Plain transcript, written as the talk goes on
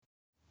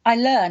I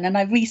learn and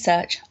I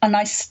research, and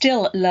I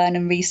still learn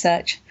and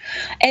research.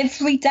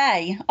 Every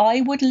day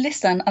I would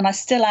listen, and I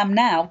still am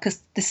now,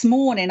 because this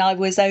morning I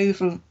was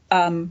over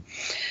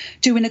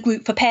doing a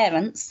group for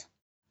parents,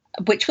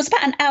 which was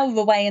about an hour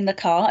away in the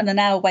car and an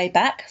hour way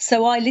back.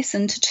 So I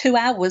listened to 2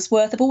 hours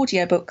worth of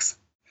audiobooks.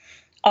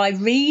 I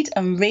read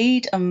and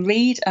read and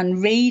read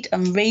and read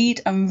and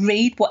read and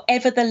read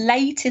whatever the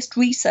latest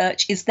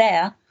research is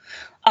there.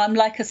 I'm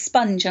like a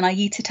sponge and I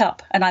eat it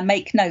up and I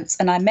make notes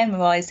and I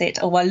memorize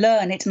it, or I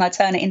learn it and I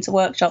turn it into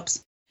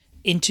workshops.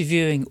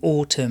 Interviewing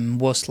Autumn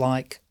was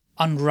like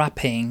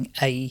unwrapping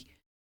a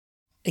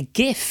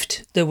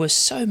gift. There were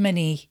so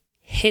many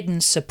hidden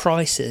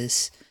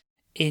surprises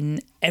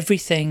in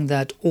everything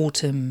that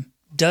Autumn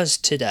does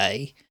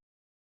today,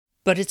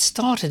 but it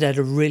started at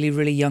a really,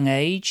 really young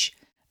age.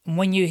 And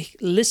when you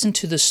listen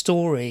to the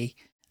story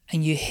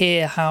and you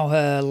hear how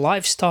her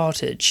life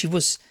started, she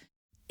was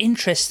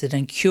interested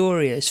and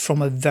curious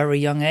from a very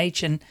young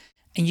age, and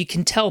you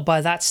can tell by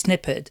that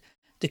snippet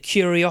the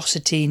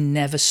curiosity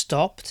never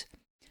stopped,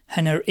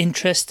 and her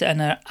interest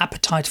and her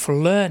appetite for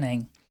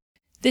learning.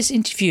 This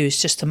interview is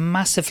just a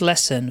massive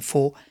lesson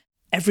for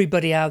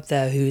everybody out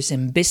there who's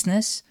in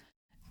business,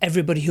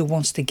 everybody who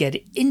wants to get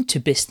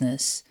into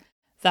business,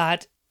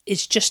 that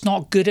it's just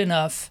not good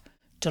enough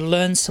to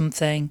learn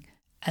something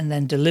and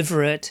then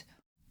deliver it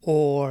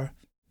or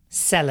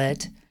sell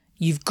it.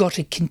 You've got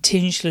to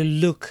continuously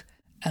look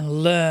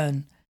and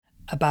learn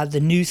about the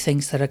new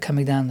things that are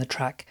coming down the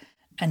track.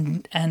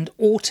 And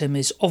Autumn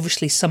is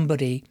obviously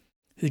somebody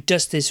who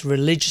does this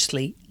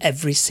religiously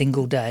every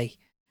single day.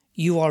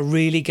 You are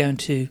really going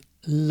to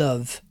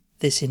love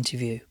this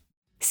interview.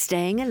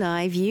 Staying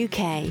Alive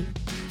UK.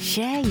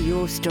 Share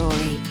your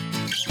story.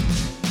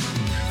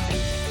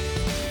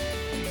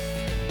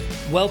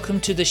 Welcome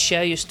to the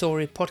Share Your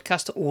Story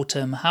podcast,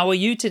 Autumn. How are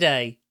you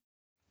today?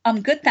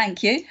 I'm good,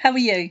 thank you. How are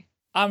you?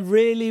 I'm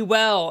really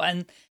well,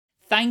 and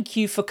thank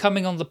you for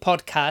coming on the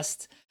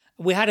podcast.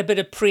 We had a bit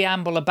of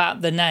preamble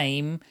about the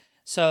name,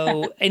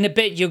 so in a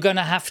bit you're going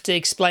to have to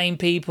explain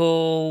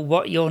people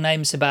what your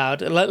name's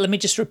about. Let me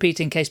just repeat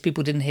in case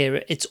people didn't hear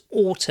it. It's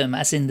autumn,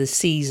 as in the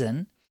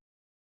season.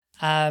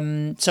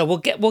 So we'll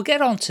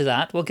get onto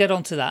that. We'll get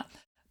onto that.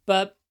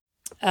 But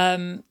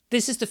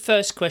this is the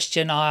first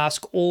question I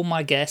ask all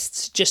my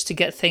guests just to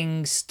get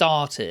things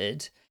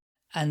started,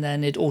 and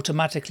then it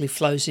automatically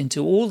flows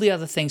into all the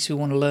other things we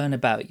want to learn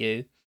about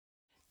you.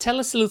 Tell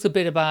us a little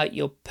bit about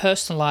your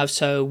personal life.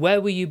 So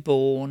where were you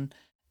born?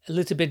 A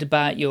little bit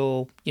about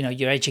your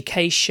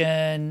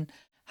education.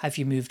 Have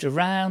you moved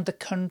around the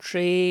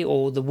country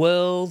or the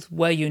world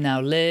where you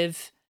now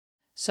live?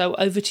 So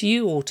over to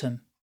you,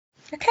 Autumn.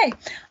 Okay.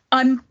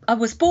 I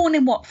was born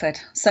in Watford,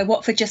 so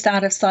Watford just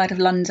outside of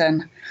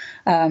London.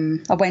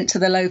 I went to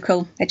the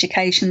local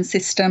education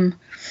system.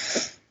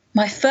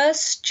 My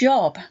first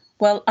job,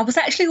 well, I was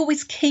actually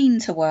always keen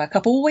to work.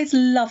 I've always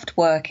loved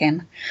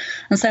working.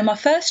 And so my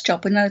first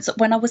job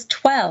when I was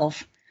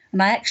 12,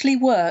 and I actually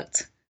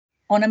worked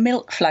on a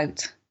milk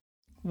float.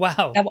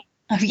 Wow.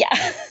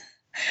 Yeah.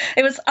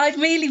 I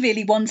really,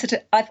 really wanted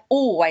to. I've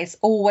always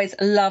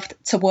loved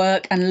to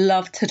work and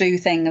loved to do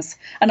things.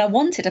 And I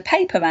wanted a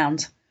paper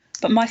round.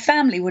 But my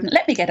family wouldn't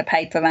let me get a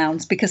paper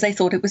round because they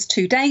thought it was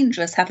too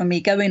dangerous having me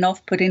going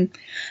off putting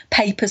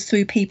papers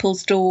through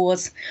people's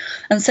doors.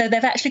 And so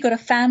they've actually got a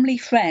family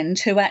friend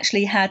who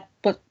actually had,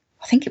 I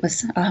think it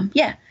was,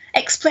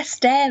 Express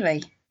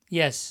Dairy.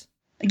 Yes.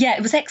 Yeah,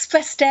 it was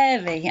Express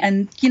Dairy.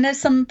 And,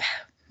 some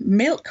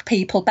milk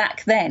people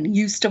back then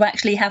used to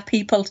actually have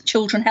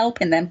children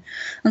helping them.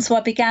 And so I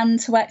began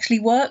to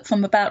actually work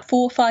from about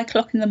 4 or 5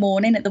 o'clock in the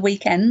morning at the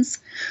weekends,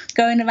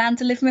 going around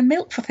delivering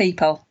milk for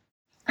people.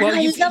 Well,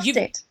 I loved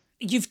it.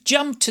 You've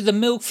jumped to the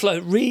milk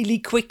float really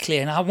quickly,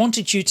 and I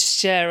wanted you to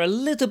share a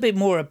little bit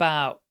more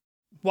about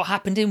what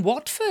happened in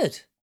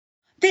Watford.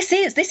 This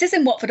is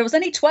in Watford. I was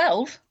only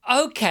 12.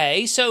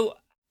 Okay, so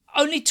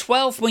only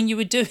 12 when you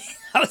were doing...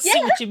 I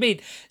see what you mean.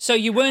 So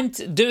you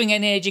weren't doing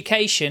any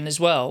education as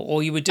well,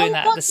 or you were doing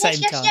at the same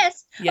time?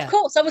 Yes. Yeah. Of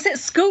course, I was at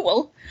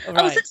school. Right.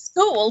 I was at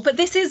school, but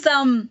this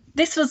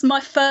was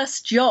my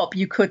first job,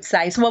 you could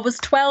say. So I was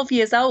 12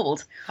 years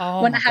old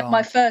when I had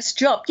my first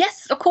job.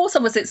 Yes, of course, I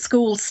was at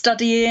school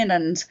studying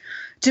and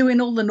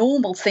doing all the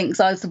normal things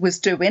I was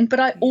doing,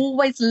 but I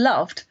always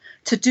loved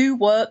to do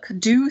work,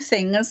 do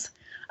things,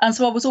 and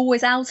so I was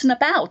always out and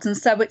about. And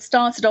so it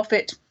started off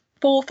at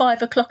 4 or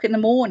 5 o'clock in the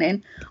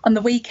morning on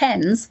the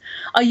weekends.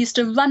 I used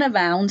to run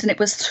around, and it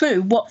was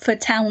through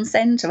Watford town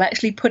centre,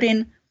 actually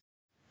putting,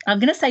 I'm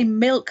going to say,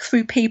 milk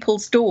through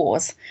people's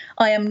doors.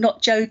 I am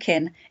not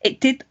joking. It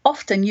did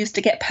often used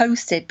to get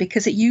posted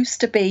because it used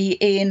to be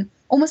in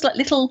almost like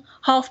little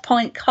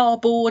half-pint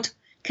cardboard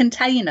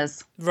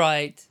containers.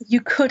 Right.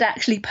 You could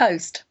actually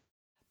post.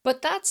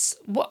 But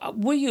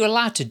were you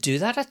allowed to do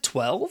that at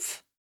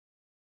 12?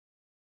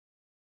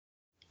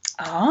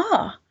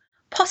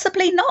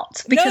 Possibly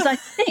not, because No.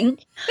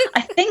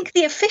 I think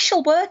the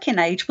official working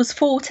age was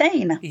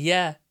 14.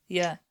 Yeah.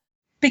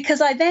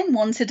 because I then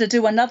wanted to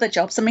do another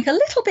job, something a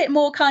little bit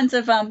more kind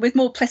of with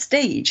more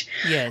prestige.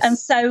 Yes. And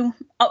so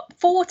at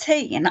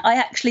 14, I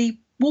actually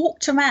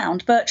walked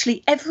around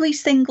virtually every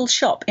single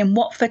shop in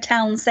Watford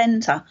town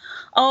centre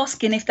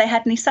asking if they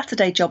had any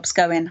Saturday jobs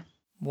going.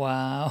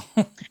 Wow.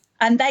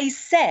 And they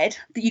said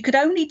that you could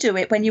only do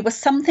it when you were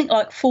something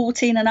like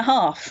 14 and a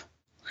half.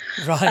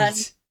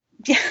 Right.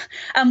 Yeah,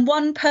 and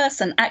one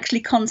person actually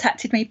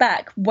contacted me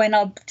back when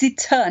I did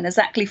turn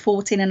exactly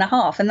 14 and a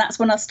half, and that's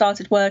when I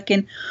started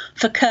working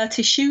for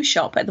Curtis Shoe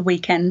Shop at the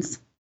weekends.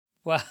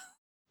 Wow.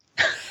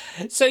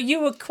 So you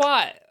were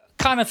quite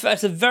kind of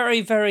at a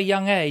very, very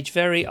young age,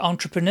 very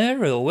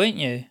entrepreneurial, weren't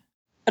you?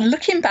 And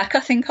looking back, I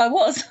think I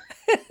was.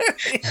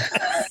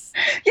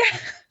 Yeah.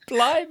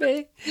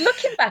 Blimey.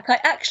 Looking back, I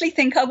actually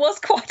think I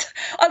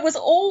was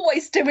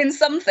always doing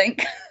something.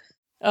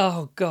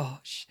 Oh,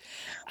 gosh.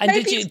 And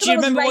Maybe do you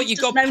remember what you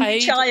got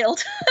paid?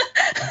 Child.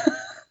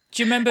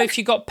 Do you remember if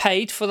you got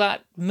paid for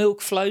that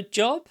milk float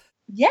job?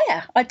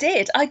 Yeah, I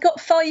did. I got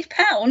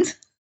 £5.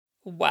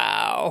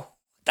 Wow.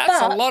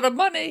 That's a lot of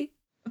money.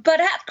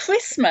 But at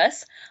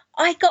Christmas,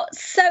 I got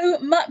so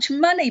much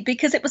money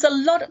because it was a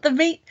lot of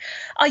we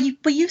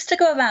used to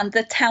go around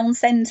the town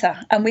centre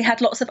and we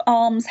had lots of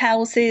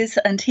almshouses,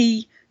 and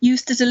he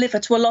used to deliver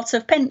to a lot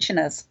of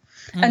pensioners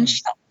and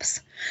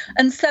shops.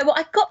 And so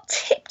I got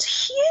tipped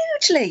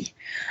hugely.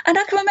 And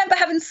I can remember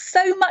having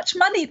so much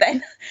money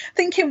then,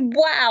 thinking,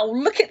 wow,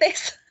 look at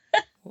this.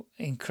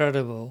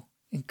 Incredible.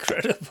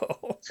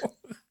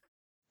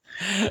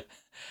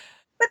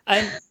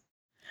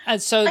 And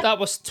so that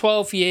was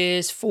 12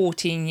 years,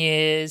 14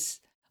 years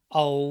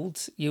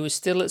old. You were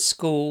still at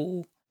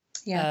school.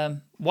 Yeah.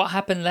 What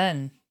happened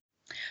then?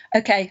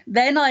 Okay,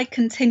 then I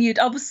continued.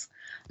 I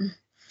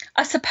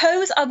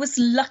suppose I was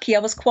lucky. I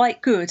was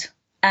quite good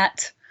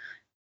at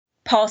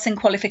passing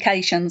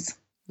qualifications.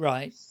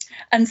 Right.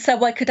 And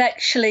so I could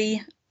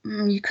actually,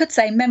 you could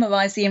say,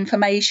 memorise the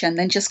information,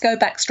 then just go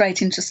back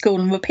straight into school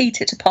and repeat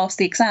it to pass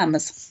the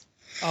exams.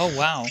 Oh,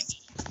 wow.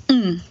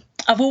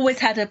 I've always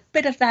had a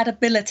bit of that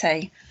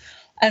ability.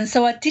 And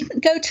so I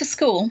didn't go to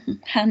school,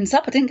 hands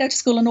up, I didn't go to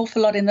school an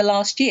awful lot in the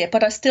last year,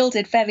 but I still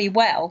did very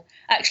well,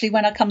 actually,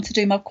 when I come to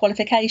do my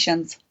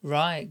qualifications.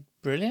 Right.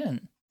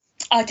 Brilliant.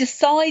 I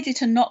decided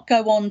to not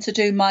go on to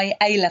do my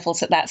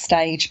A-levels at that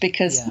stage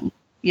because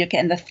you're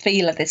getting the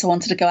feel of this. I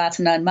wanted to go out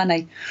and earn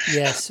money.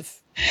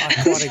 Yes, I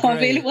quite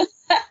agree.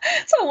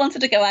 So I wanted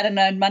to go out and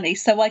earn money.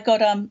 So I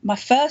got my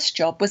first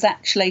job was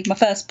actually, my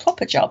first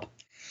proper job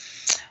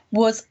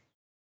was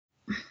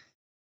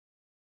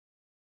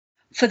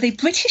for the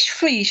British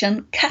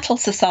Frisian Cattle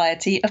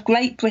Society of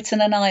Great Britain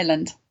and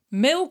Ireland.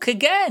 Milk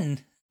again?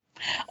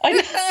 I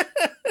know.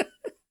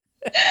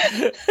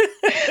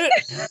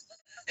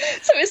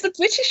 So it's the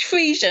British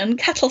Frisian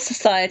Cattle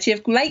Society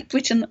of Great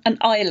Britain and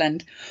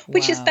Ireland,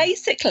 which is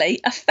basically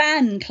a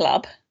fan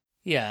club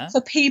for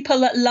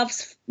people that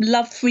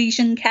love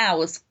Frisian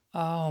cows.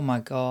 Oh, my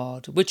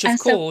God. Which, of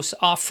course,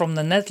 are from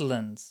the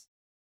Netherlands.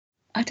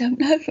 I don't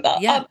know.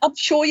 Yeah. I'm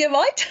sure you're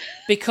right.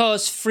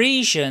 Because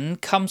Frisian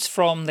comes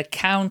from the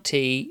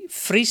county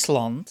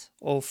Friesland,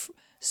 or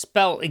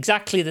spelled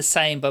exactly the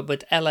same, but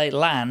with LA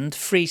land,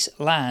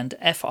 Friesland,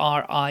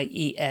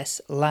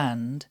 Fries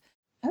land,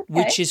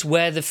 which is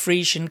where the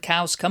Frisian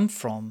cows come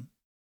from.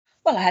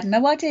 Well, I had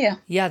no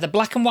idea. Yeah, the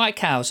black and white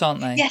cows,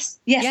 aren't they? Yes,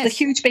 the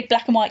huge big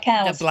black and white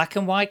cows. The black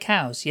and white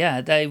cows, yeah.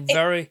 They're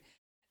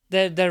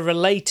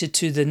related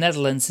to the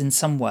Netherlands in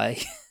some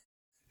way.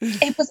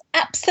 It was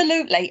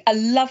absolutely a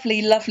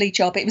lovely, lovely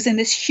job. It was in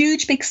this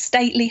huge, big,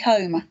 stately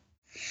home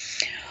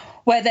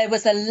where there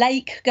was a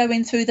lake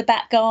going through the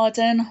back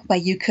garden where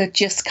you could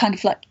just kind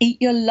of like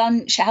eat your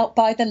lunch out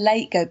by the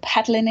lake, go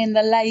paddling in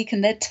the lake,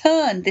 and they'd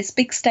turned this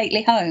big,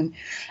 stately home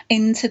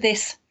into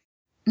this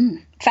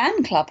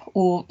fan club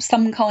or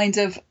some kind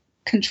of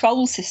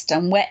control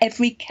system where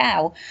every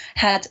cow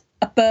had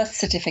a birth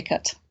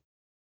certificate.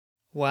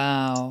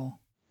 Wow.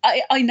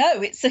 I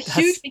know, it's a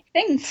huge, big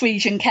thing,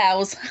 Frisian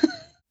cows.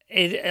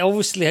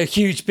 Obviously a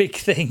huge big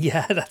thing.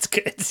 Yeah, that's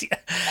good. Yeah.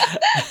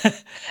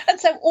 And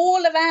so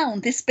all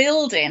around this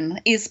building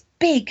is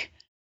big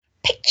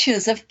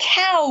pictures of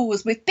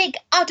cows with big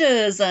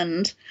udders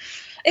and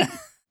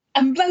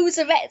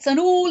rosettes and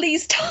all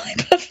these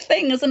type of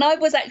things. And I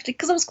was actually,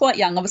 because I was quite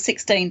young, I was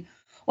 16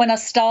 when I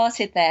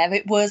started there.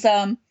 It was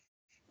I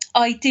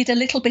did a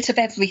little bit of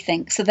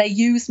everything. So they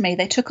used me.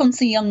 They took on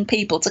some young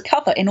people to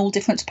cover in all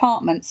different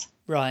departments.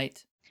 Right.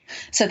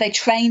 So they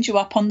trained you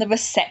up on the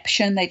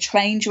reception. They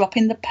trained you up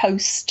in the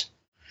post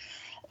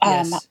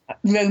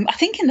room. I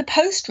think in the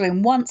post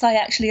room, once I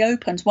actually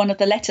opened one of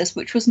the letters,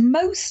 which was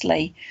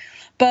mostly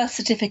birth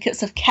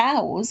certificates of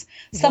cows.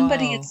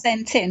 Somebody had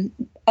sent in,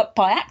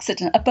 by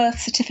accident, a birth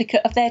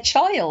certificate of their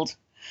child.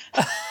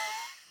 So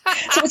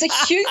it was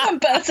a human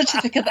birth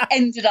certificate that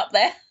ended up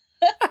there.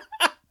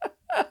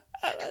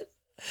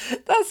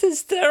 That's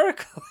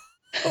hysterical.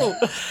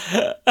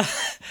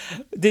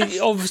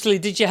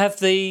 Did you have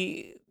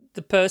the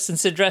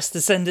person's address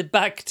to send it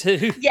back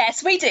to?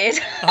 Yes, we did.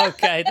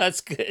 Okay, that's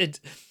good.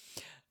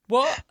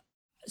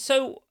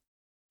 So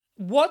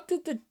what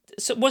did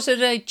So was it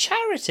a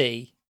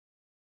charity?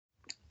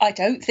 I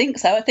don't think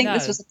so. I think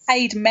this was a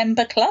paid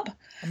member club.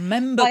 A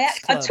member club.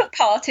 I took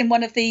part in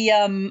one of the,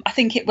 I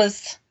think it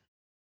was,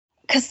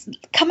 because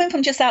coming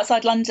from just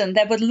outside London,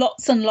 there were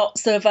lots and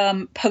lots of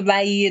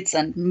parades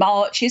and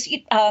marches,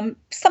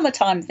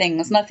 summertime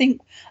things. And I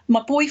think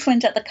my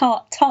boyfriend at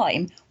the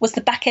time was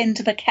the back end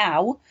of a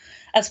cow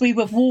as we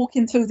were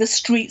walking through the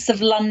streets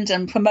of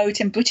London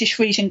promoting British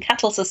Frisian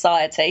Cattle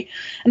Society.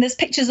 And there's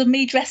pictures of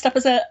me dressed up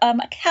as a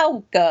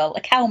cowgirl,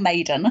 a cow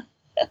maiden.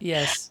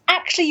 Yes.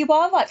 Actually, you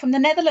are right, from the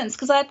Netherlands,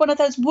 because I had one of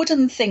those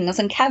wooden things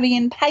and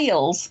carrying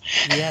pails.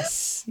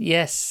 Yes.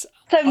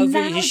 So over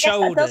now, your yes,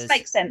 shoulders. that does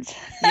make sense.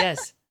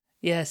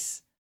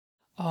 Yes.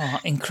 Oh,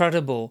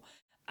 incredible.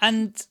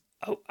 And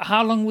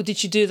how long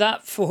did you do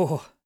that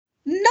for?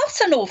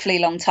 Not an awfully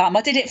long time.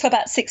 I did it for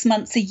about 6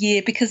 months, a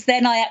year, because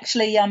then I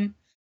actually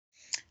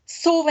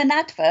saw an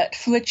advert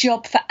for a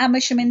job for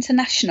Amersham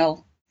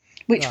International,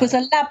 which was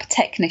a lab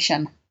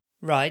technician.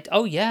 Right.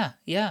 Oh, yeah.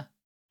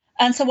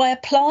 And so I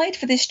applied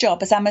for this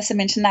job as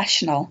Amersham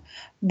International,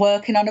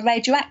 working on a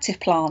radioactive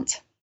plant.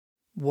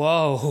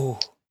 Whoa.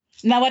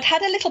 Now, I'd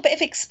had a little bit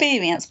of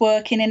experience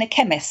working in a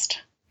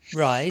chemist.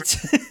 Right.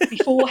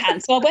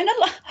 Beforehand. So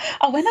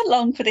I went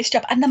along for this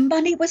job, and the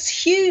money was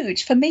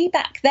huge for me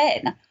back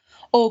then.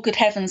 Oh, good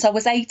heavens, I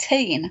was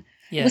 18.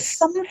 Yes. It was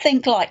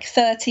something like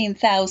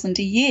 13,000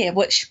 a year,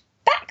 which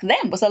back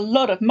then was a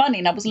lot of money.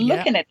 And I was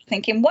looking at it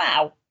thinking,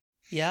 wow.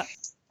 Yeah.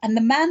 And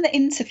the man that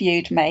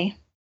interviewed me,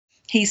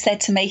 he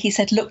said to me,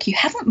 look, you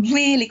haven't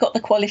really got the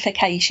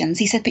qualifications.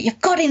 He said, but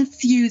you've got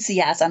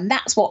enthusiasm.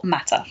 That's what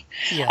matters.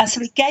 Yeah. And so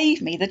he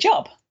gave me the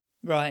job.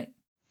 Right.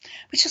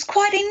 Which was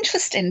quite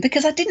interesting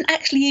because I didn't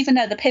actually even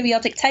know the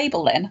periodic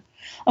table then.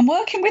 I'm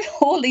working with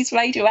all these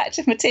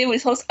radioactive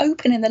materials. I was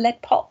opening the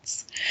lead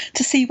pots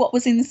to see what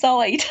was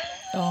inside.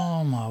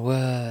 Oh, my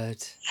word.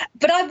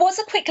 But I was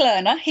a quick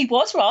learner. He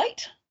was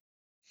right.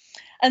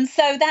 And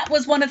so that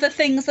was one of the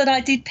things that I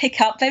did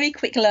pick up, very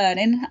quick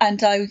learning.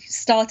 And I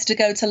started to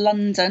go to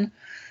London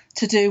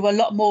to do a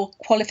lot more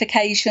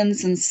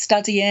qualifications and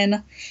studying.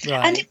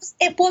 Right. And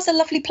it was a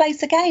lovely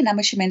place again,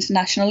 Amersham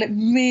International. It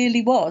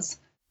really was.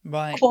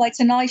 Right. Quite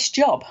a nice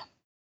job.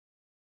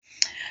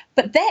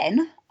 But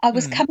then I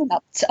was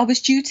I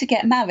was due to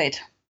get married.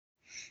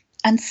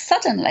 And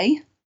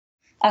suddenly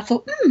I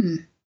thought,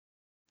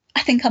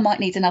 I think I might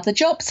need another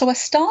job. So I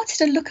started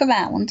to look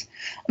around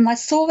and I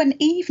saw an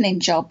evening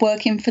job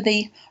working for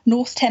the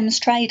North Thames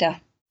Trader.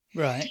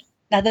 Right.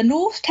 Now, the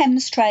North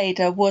Thames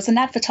Trader was an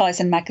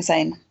advertising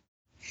magazine.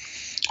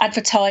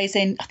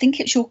 Advertising, I think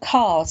it's your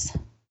cars.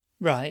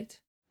 Right.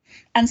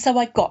 And so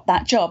I got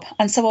that job.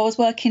 And so I was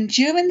working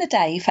during the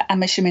day for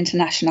Amersham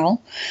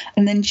International.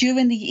 And then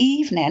during the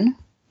evening,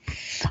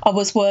 I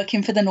was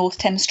working for the North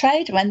Thames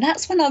Trader. And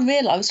that's when I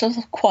realised I was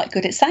quite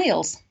good at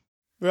sales.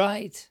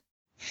 Right.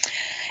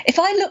 If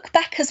I look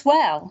back as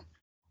well,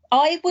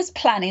 I was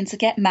planning to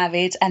get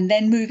married and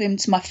then move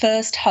into my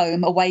first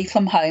home away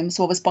from home.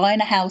 So I was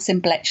buying a house in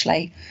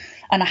Bletchley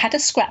and I had a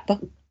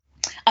scrapbook.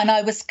 And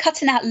I was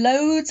cutting out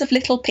loads of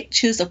little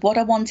pictures of what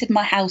I wanted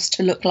my house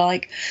to look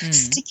like,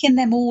 sticking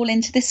them all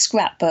into this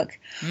scrapbook.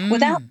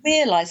 Without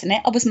realising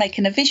it, I was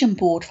making a vision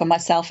board for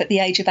myself at the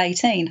age of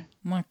 18.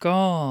 My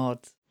God.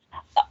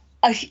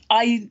 I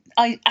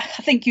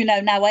think you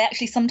know now, I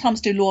actually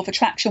sometimes do law of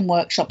attraction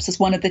workshops as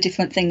one of the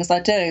different things I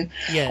do.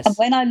 Yes. And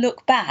when I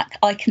look back,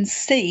 I can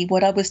see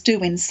what I was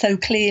doing so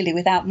clearly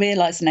without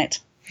realising it.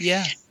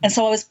 Yeah. And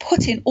so I was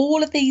putting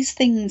all of these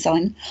things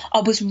on. I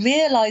was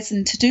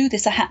realising to do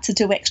this, I had to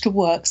do extra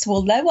work. So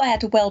although I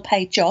had a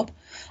well-paid job,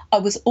 I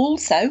was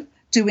also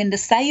doing the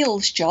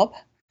sales job,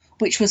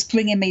 which was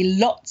bringing me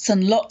lots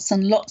and lots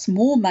and lots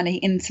more money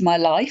into my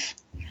life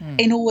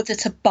in order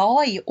to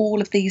buy all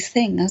of these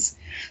things.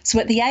 So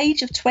at the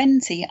age of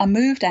 20, I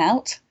moved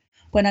out,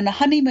 went on a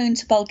honeymoon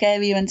to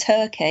Bulgaria and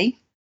Turkey,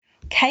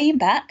 came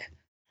back,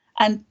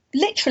 and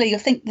literally, I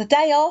think the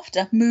day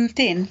after, moved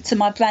in to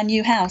my brand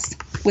new house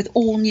with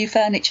all new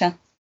furniture.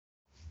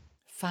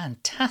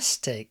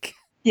 Fantastic.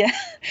 Yeah.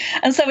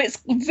 And so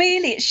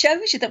it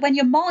shows you that when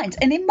your mind,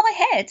 and in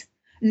my head,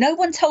 no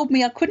one told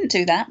me I couldn't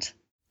do that.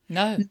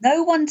 No.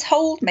 No one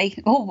told me,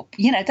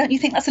 don't you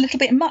think that's a little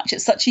bit much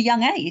at such a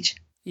young age?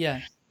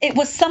 Yeah. It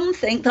was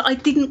something that I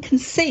didn't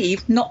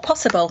conceive not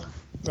possible.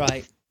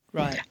 Right.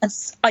 And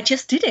I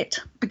just did it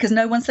because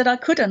no one said I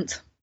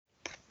couldn't.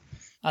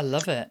 I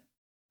love it.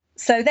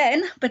 So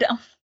then, but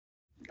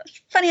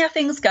funny how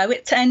things go.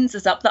 It ends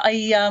us up that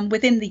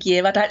within the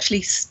year, I'd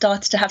actually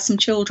started to have some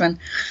children.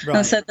 Right.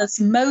 And so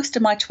there's most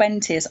of my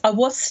 20s, I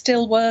was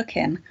still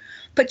working,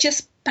 but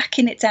just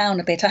backing it down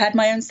a bit. I had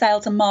my own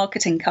sales and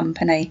marketing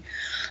company,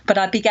 but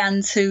I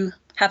began to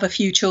have a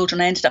few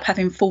children. I ended up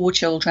having 4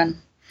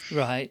 children.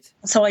 Right.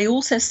 So I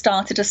also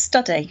started a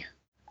study,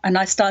 and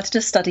I started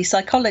to study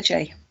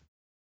psychology.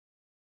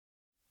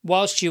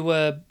 Whilst you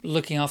were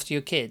looking after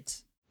your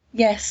kids?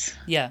 Yes.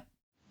 Yeah.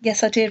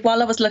 Yes, I did.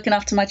 While I was looking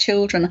after my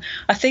children,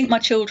 I think my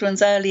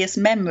children's earliest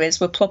memories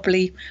were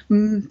probably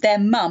their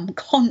mum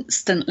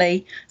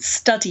constantly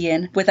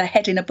studying with her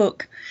head in a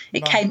book.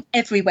 It came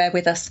everywhere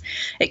with us.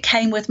 It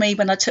came with me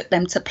when I took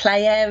them to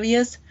play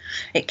areas.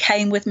 It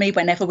came with me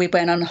whenever we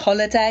went on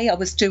holiday. I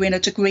was doing a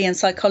degree in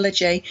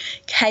psychology.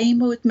 Came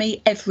with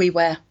me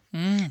everywhere.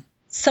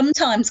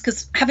 Sometimes,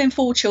 because having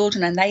 4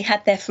 children and they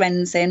had their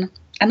friends in,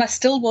 and I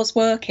still was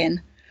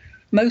working,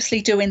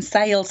 mostly doing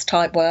sales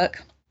type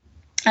work.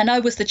 And I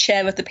was the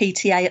chair of the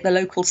PTA at the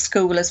local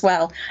school as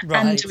well,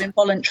 and doing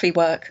voluntary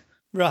work.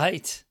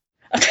 Right.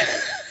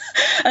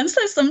 And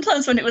so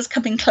sometimes when it was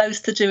coming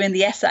close to doing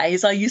the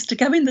essays, I used to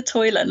go in the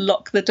toilet and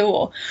lock the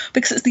door,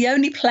 because it's the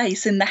only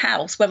place in the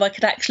house where I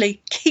could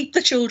actually keep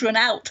the children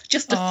out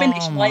just to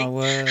finish my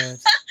word.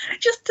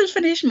 just to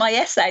finish my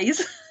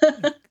essays.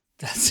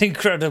 That's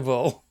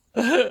incredible.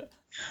 But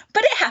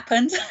it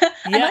happened,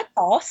 and I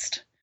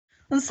passed.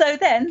 And so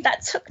then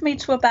that took me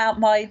to about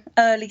my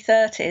early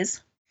 30s.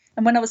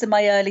 And when I was in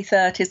my early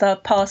 30s, I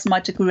passed my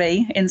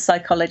degree in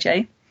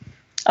psychology.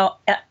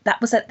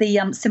 That was at the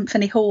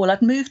Symphony Hall.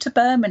 I'd moved to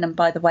Birmingham,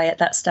 by the way, at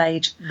that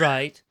stage.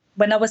 Right.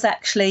 When I was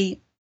actually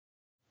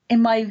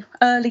in my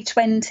early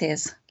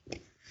 20s,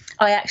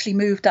 I actually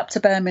moved up to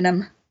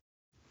Birmingham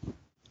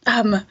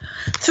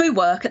through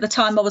work. At the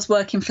time, I was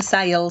working for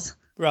sales.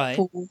 Right.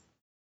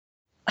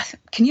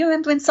 Can you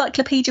remember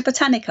Encyclopedia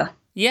Britannica?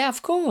 Yeah,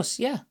 of course.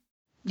 Yeah.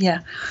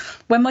 Yeah.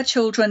 When my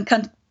children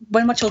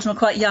were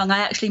quite young, I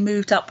actually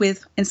moved up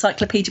with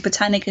Encyclopedia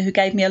Britannica, who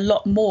gave me a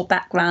lot more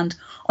background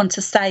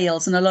onto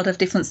sales and a lot of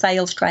different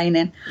sales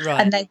training.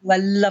 Right. And they were a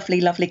lovely,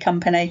 lovely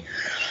company.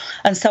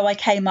 And so I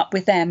came up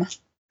with them.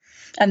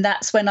 And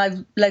that's when I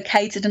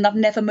located, and I've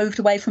never moved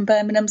away from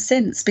Birmingham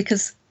since,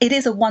 because it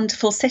is a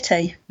wonderful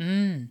city.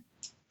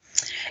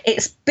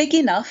 It's big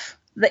enough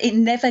that it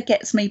never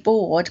gets me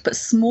bored, but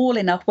small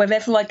enough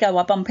wherever I go,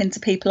 I bump into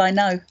people I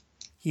know.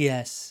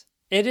 Yes.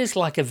 It is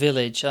like a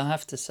village, I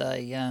have to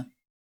say, yeah.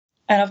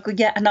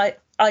 And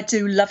I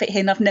do love it here,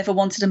 and I've never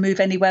wanted to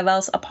move anywhere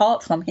else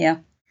apart from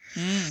here.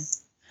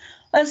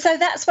 And so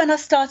that's when I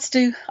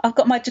started I've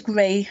got my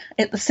degree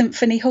at the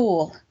Symphony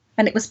Hall,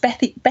 and it was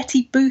Betty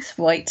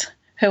Boothroyd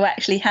who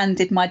actually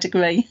handed my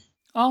degree.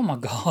 Oh my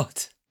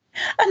God.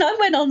 And I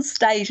went on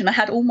stage, and I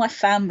had all my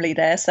family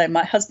there, so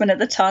my husband at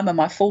the time and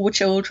my 4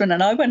 children,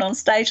 and I went on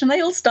stage, and they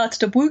all started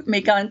to whoop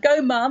me, going,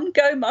 "Go mum,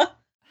 go mum."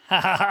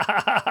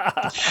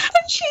 And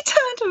she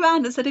turned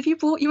around and said, "Have you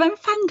brought your own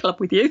fan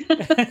club with you?"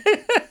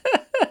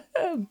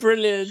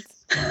 Brilliant.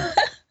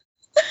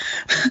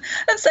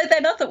 And so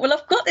then I thought, well,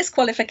 I've got this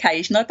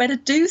qualification, I better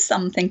do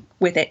something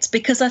with it,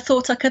 because I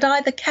thought I could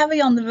either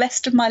carry on the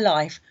rest of my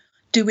life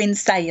doing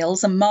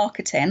sales and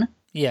marketing.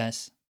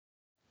 Yes.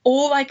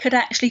 Or I could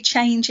actually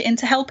change it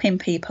into helping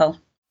people.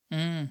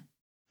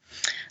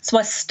 So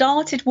I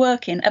started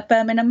working at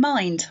Birmingham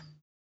Mind.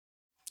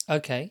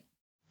 Okay.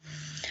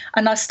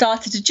 And I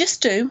started to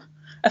just do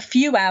a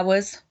few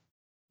hours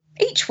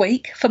each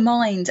week for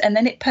Mind. And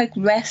then it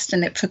progressed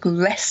and it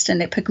progressed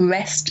and it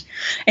progressed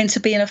into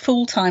being a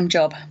full-time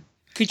job.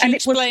 Could you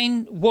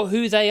explain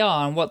who they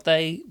are and what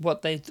they,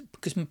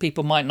 because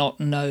people might not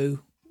know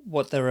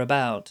what they're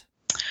about?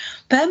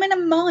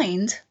 Birmingham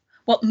Mind,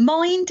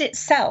 Mind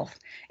itself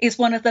is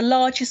one of the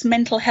largest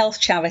mental health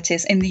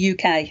charities in the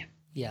UK.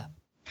 Yeah.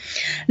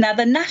 Now,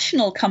 the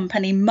national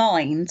company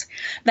Mind,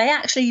 they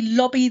actually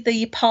lobby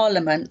the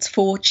Parliament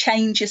for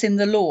changes in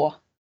the law.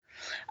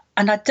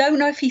 And I don't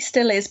know if he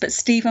still is, but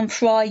Stephen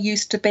Fry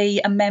used to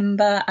be a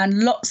member,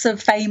 and lots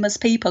of famous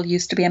people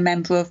used to be a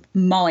member of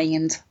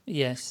Mind.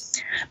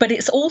 Yes. But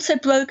it's also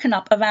broken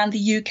up around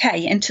the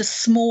UK into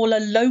smaller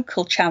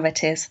local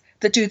charities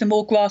that do the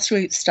more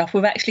grassroots stuff.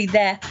 We're actually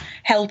there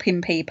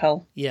helping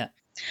people. Yeah.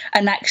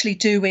 And actually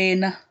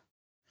doing,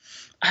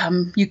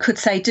 you could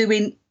say,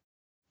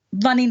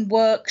 running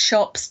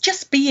workshops,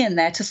 just being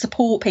there to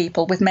support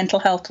people with mental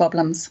health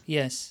problems.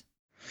 Yes.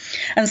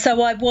 And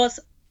so I was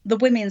the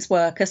women's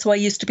worker, so I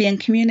used to be in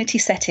community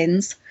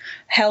settings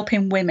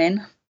helping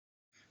women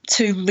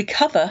to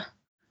recover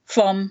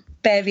from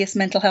various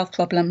mental health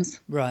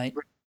problems. Right.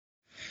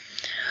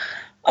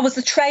 I was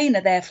a trainer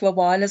there for a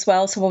while as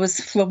well, so I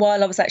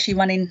was actually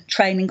running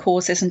training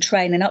courses and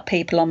training up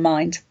people on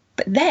Mind.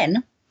 But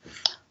then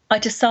I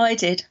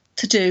decided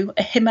to do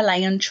a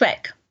Himalayan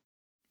trek.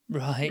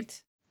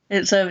 Right.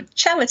 It's a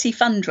charity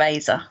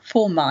fundraiser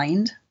for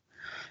Mind.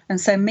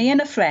 And so me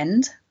and a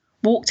friend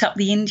walked up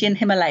the Indian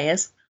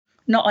Himalayas,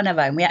 not on our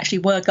own. We actually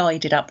were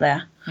guided up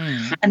there.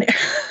 And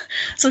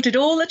so I did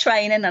all the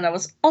training, and I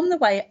was on the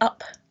way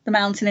up the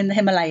mountain in the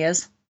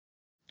Himalayas.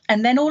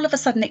 And then all of a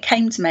sudden it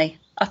came to me.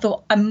 I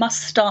thought, I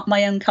must start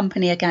my own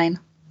company again.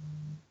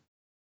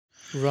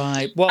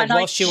 Right. Well,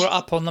 whilst you were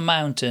up on the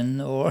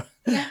mountain, or...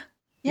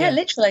 Yeah,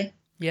 literally.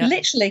 Yeah.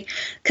 Literally.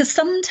 Because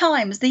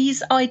sometimes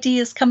these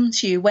ideas come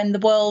to you when the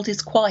world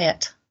is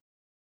quiet.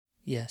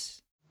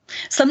 Yes.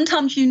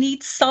 Sometimes you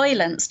need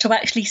silence to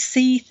actually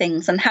see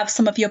things and have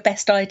some of your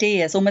best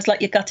ideas, almost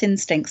like your gut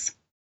instincts.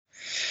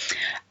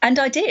 And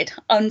I did.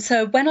 And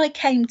so when I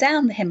came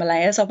down the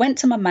Himalayas, I went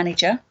to my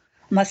manager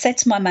And I said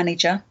to my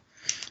manager,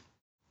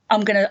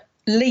 I'm going to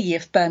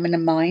leave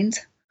Birmingham Mind.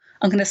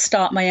 I'm going to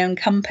start my own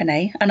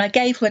company. And I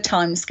gave her a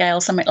time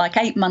scale, something like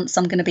 8 months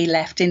I'm going to be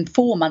left. In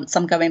 4 months,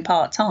 I'm going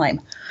part-time.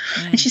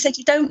 And she said,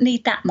 you don't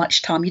need that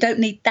much time. You don't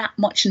need that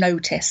much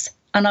notice.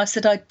 And I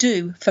said, I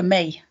do for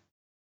me.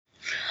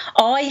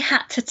 I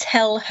had to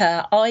tell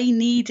her I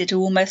needed to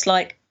almost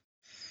like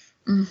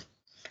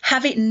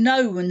have it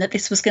known that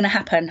this was going to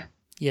happen.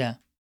 Yeah.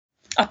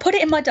 I put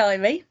it in my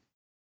diary.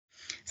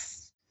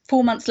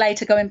 4 months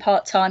later, going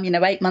part-time,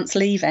 8 months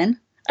leaving.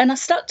 And I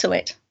stuck to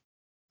it.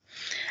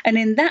 And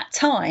in that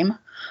time,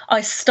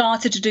 I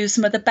started to do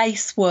some of the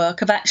base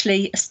work of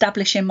actually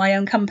establishing my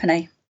own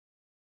company.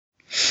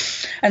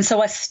 And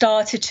so I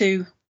started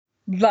to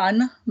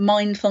run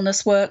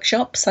mindfulness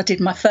workshops. I did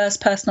my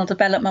first personal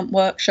development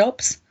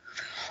workshops.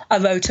 I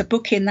wrote a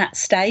book in that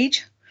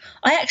stage.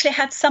 I actually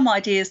had some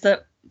ideas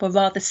that were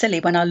rather silly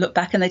when I look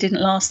back, and they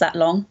didn't last that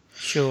long.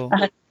 Sure.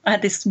 I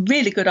had this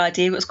really good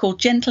idea. It was called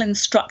Gentle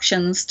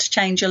Instructions to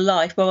Change Your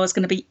Life, where I was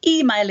going to be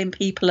emailing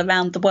people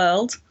around the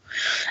world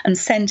and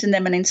sending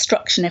them an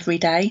instruction every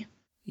day.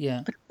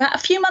 Yeah. But about a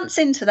few months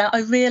into that,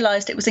 I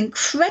realised it was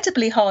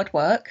incredibly hard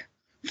work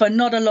for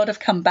not a lot of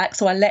comeback,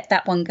 so I let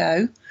that one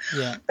go.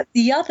 Yeah. But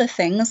the other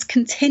things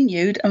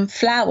continued and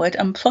flowered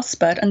and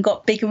prospered and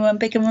got bigger and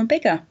bigger and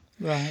bigger.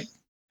 Right.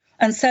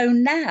 And so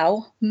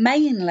now,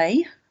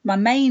 mainly, my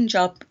main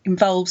job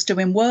involves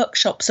doing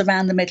workshops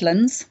around the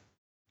Midlands.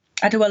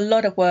 I do a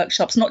lot of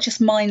workshops, not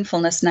just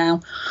mindfulness now.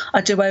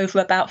 I do over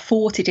about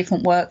 40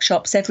 different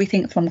workshops,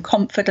 everything from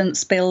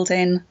confidence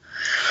building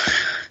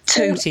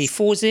to...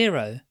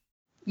 40?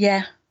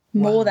 Yeah,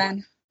 more Wow.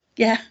 than.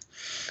 Yeah.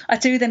 I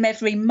do them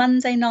every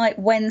Monday night,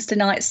 Wednesday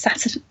night,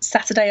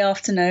 Saturday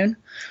afternoon,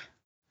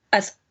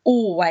 as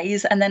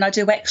always. And then I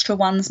do extra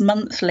ones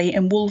monthly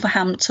in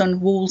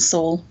Wolverhampton,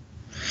 Walsall,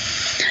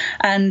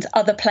 and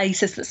other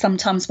places that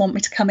sometimes want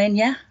me to come in,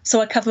 yeah.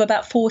 So I cover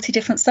about 40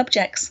 different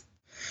subjects.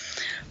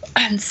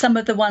 And some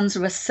of the ones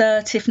are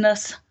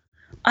assertiveness.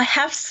 I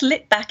have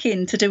slipped back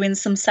into doing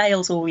some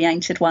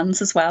sales-oriented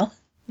ones as well.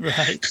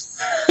 Right.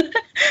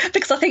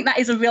 Because I think that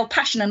is a real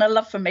passion and a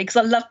love for me, because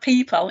I love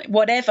people,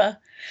 whatever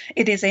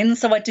it is in.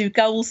 So I do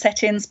goal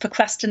settings,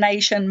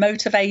 procrastination,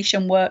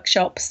 motivation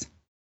workshops,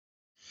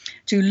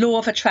 do law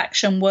of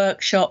attraction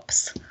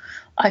workshops.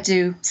 I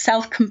do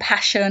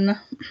self-compassion,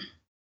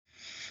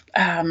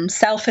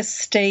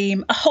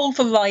 self-esteem, a whole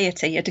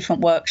variety of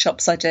different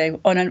workshops I do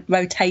on a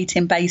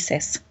rotating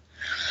basis,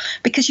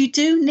 because you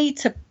do need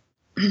to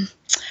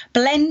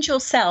blend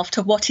yourself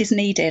to what is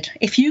needed.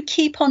 If you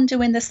keep on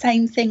doing the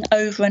same thing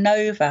over and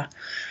over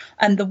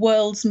and the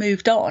world's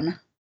moved on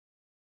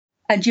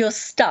and you're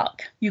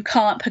stuck, you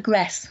can't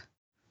progress.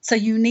 So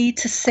you need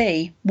to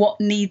see what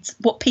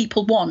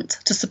people want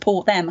to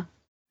support them.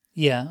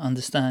 Yeah,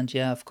 understand.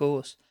 Yeah, of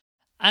course.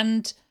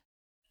 And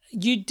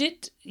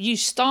you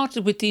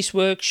started with these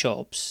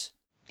workshops.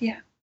 Yeah.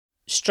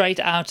 Straight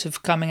out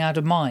of coming out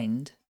of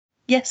Mind.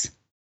 Yes.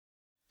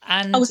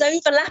 And I was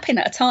overlapping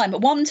at a time. At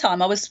one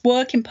time, I was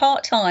working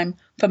part-time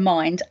for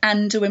Mind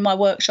and doing my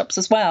workshops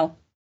as well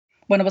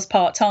when I was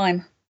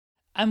part-time.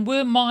 And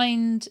were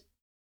Mind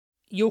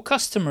your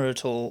customer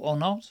at all or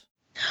not?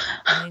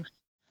 I mean...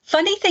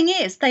 Funny thing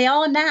is, they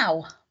are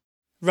now.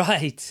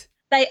 Right.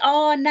 They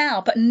are now,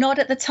 but not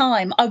at the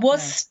time. I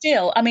was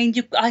still. I mean,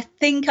 I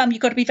think you've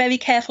got to be very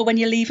careful when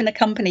you're leaving a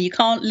company. You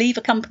can't leave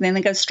a company and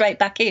then go straight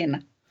back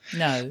in.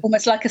 No.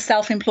 Almost like a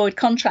self-employed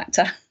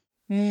contractor.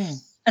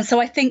 Mm. And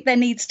so I think there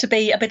needs to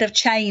be a bit of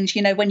change,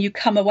 when you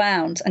come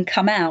around and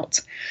come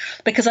out,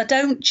 because I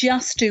don't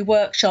just do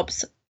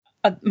workshops.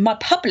 My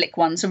public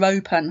ones are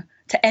open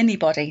to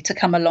anybody to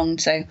come along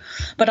to,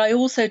 but I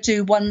also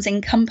do ones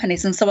in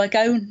companies. And so I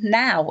go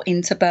now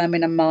into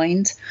Birmingham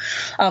Mind.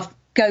 I've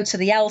go to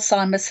the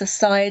Alzheimer's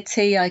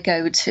Society. I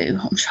go to,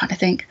 I'm trying to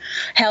think,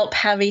 Help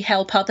Harry,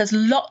 Help Her. There's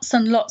lots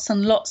and lots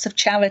and lots of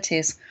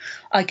charities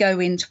I go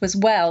into as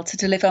well to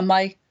deliver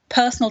my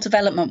personal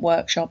development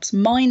workshops,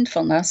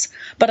 mindfulness,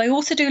 but I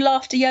also do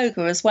laughter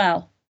yoga as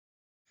well,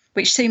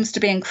 which seems to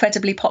be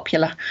incredibly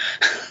popular.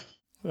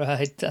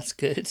 Right, that's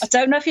good. I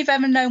don't know if you've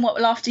ever known what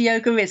laughter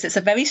yoga is. It's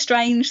a very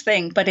strange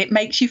thing, but it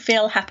makes you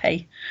feel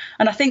happy.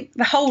 And I think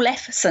the whole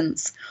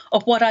essence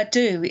of what I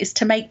do is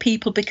to make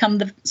people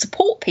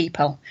support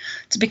people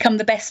to become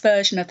the best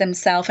version of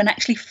themselves and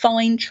actually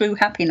find true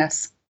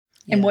happiness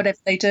in whatever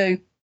they do.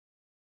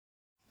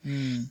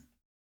 Mm.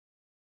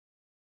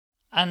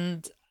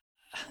 And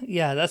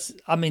yeah,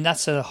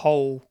 that's a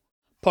whole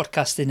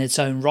podcast in its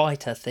own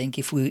right, I think,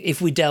 if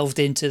we delved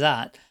into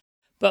that.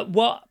 But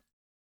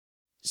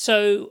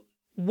so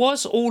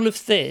was all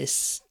of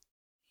this,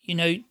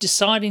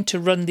 deciding to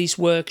run these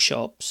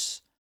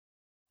workshops,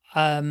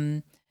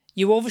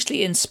 you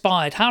obviously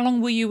inspired. How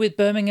long were you with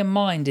Birmingham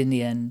Mind in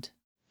the end?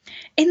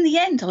 In the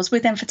end, I was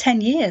with them for 10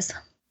 years.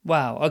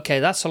 Wow. Okay.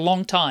 That's a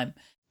long time.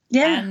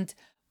 Yeah.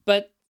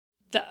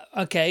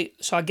 Okay.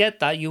 So I get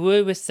that. You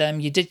were with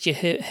them. You did your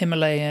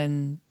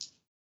Himalayan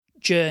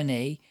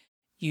journey.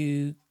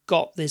 You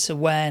got this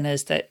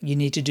awareness that you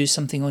need to do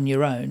something on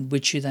your own,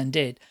 which you then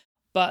did.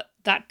 But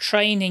that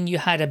training you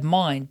had in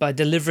mind by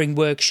delivering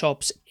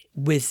workshops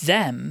with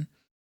them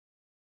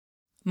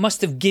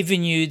must have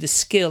given you the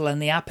skill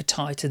and the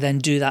appetite to then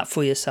do that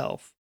for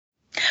yourself.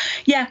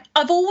 Yeah,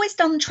 I've always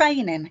done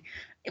training.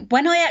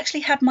 When I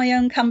actually had my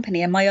own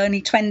company in my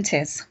early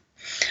 20s,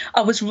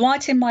 I was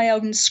writing my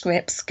own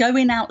scripts,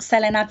 going out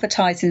selling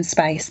advertising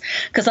space,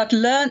 because I'd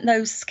learnt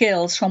those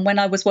skills from when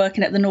I was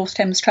working at the North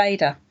Thames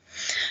Trader.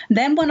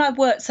 Then when I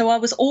worked, so I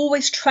was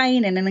always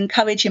training and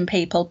encouraging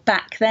people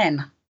back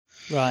then.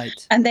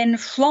 Right. And then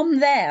from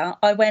there,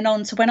 I went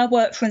on to when I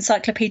worked for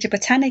Encyclopedia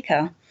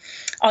Britannica,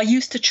 I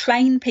used to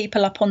train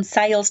people up on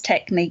sales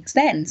techniques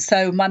then.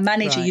 So my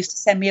manager used to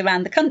send me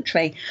around the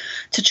country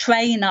to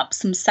train up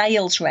some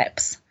sales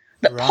reps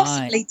that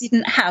possibly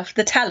didn't have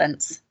the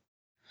talents.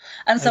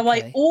 And so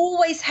I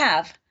always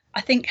have,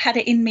 I think, had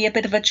it in me a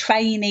bit of a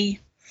trainee,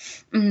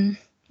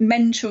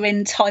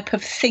 mentoring type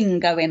of thing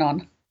going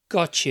on.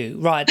 Got you.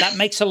 Right. That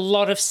makes a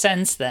lot of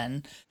sense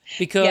then,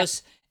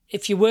 because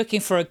if you're working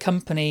for a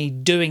company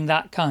doing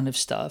that kind of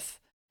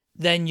stuff,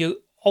 then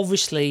you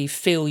obviously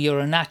feel you're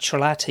a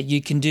natural at it.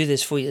 You can do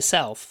this for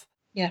yourself.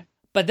 Yeah.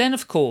 But then,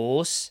 of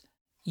course,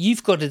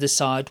 you've got to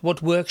decide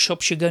what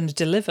workshops you're going to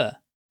deliver.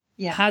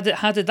 Yeah. How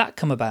did that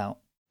come about?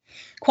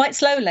 Quite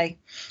slowly.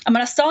 I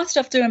mean, I started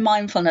off doing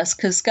mindfulness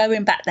because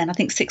going back then, I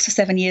think 6 or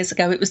 7 years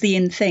ago, it was the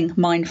in thing,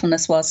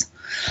 mindfulness was.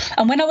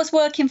 And when I was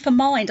working for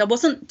Mind, I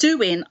wasn't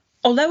doing,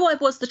 although I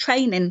was the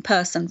training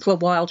person for a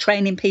while,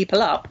 training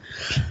people up,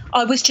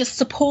 I was just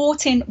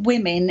supporting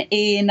women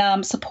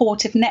in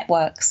supportive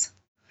networks.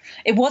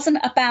 It wasn't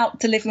about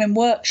delivering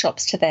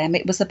workshops to them.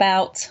 It was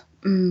about,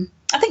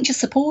 I think, just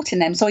supporting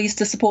them. So I used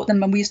to support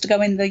them when we used to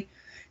go in the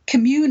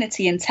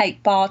community and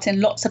take part in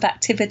lots of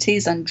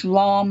activities and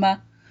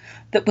drama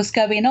that was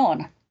going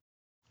on.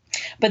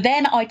 But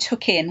then I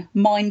took in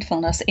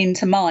mindfulness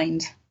into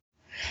Mind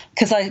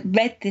because I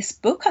read this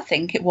book, I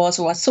think it was,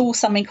 or I saw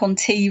something on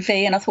TV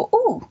and I thought,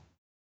 oh.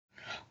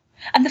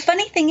 And the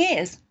funny thing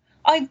is,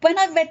 when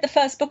I read the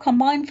first book on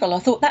mindful, I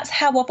thought that's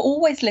how I've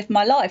always lived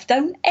my life.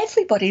 Don't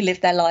everybody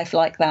live their life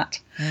like that?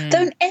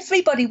 Don't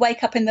everybody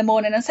wake up in the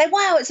morning and say,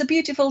 wow, it's a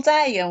beautiful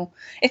day. Or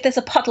if there's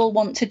a puddle,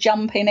 want to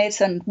jump in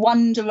it and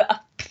wonder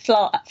at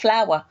a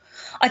flower.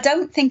 I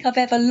don't think I've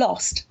ever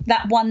lost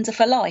that wonder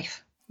for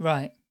life.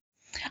 Right.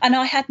 And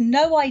I had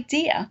no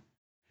idea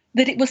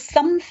that it was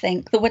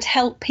something that would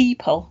help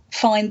people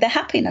find their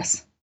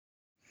happiness.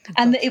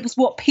 And that it was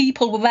what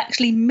people were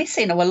actually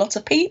missing, or a lot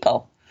of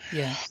people.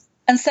 Yeah.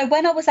 And so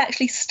when I was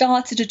actually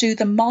started to do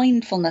the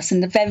mindfulness in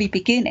the very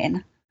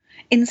beginning,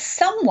 in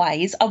some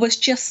ways I was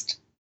just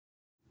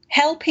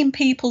helping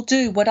people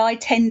do what I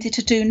tended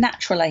to do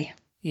naturally.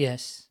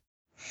 Yes.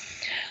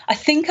 I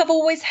think I've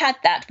always had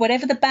that,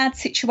 whatever the bad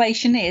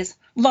situation is,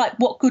 right,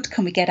 what good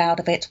can we get out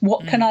of it?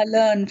 What can I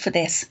learn for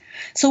this?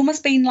 It's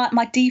almost been like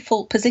my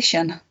default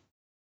position.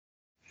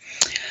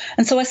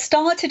 And so I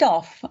started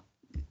off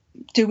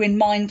doing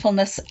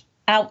mindfulness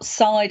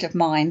outside of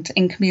Mind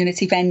in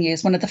community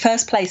venues. One of the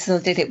first places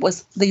I did it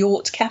was the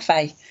Yacht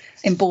Cafe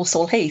in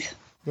Balsall Heath.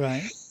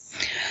 Right.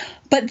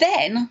 But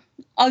then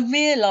I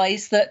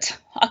realised that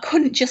I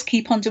couldn't just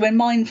keep on doing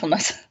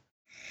mindfulness.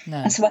 No.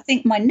 And so I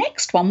think my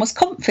next one was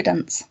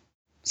confidence.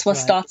 So I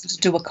started to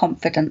do a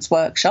confidence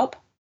workshop,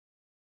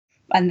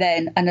 and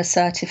then an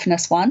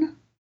assertiveness one,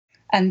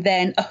 and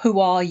then a who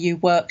are you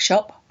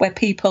workshop where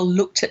people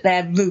looked at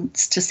their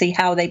roots to see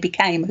how they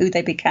became who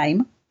they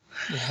became.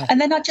 Yeah.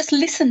 And then I just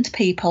listened to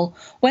people.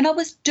 When I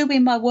was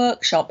doing my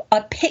workshop,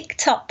 I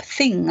picked up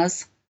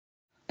things.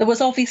 There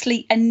was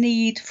obviously a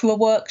need for a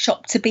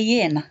workshop to be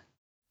in.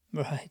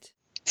 Right.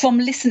 From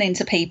listening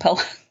to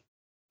people.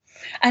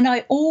 And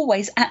I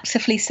always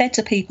actively said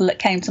to people that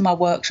came to my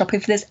workshop,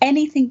 if there's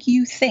anything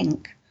you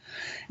think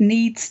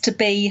needs to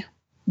be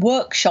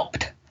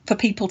workshopped for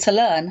people to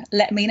learn,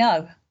 let me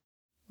know.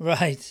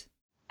 Right.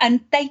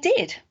 And they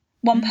did.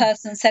 One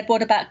person said,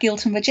 what about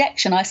guilt and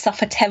rejection? I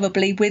suffer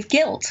terribly with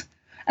guilt.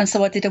 And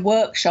so I did a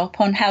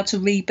workshop on how to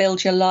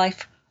rebuild your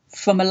life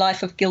from a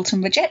life of guilt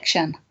and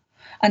rejection.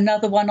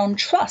 Another one on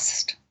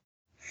trust.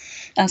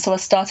 And so I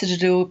started to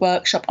do a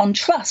workshop on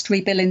trust,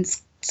 rebuilding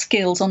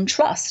skills on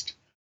trust.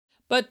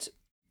 But,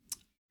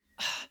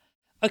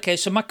 okay,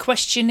 so my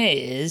question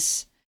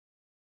is,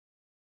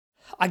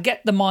 I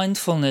get the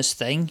mindfulness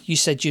thing. You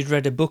said you'd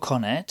read a book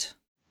on it.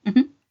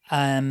 Mm-hmm.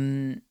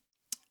 And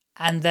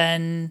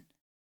then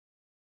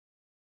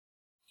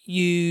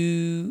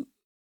you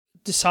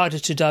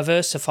decided to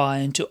diversify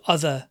into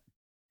other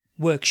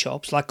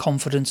workshops like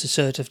confidence,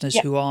 assertiveness,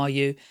 who are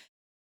you?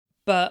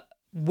 But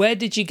where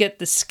did you get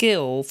the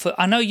skill for,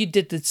 I know you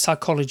did the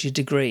psychology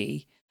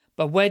degree,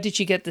 but where did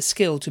you get the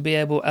skill to be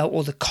able,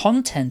 or the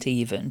content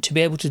even, to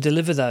be able to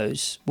deliver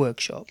those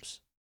workshops?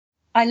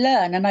 I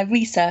learn and I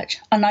research,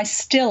 and I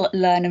still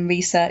learn and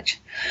research.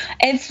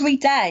 Every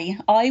day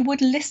I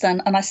would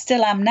listen, and I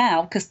still am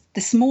now, because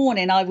this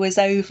morning I was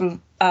over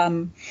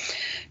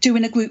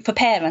doing a group for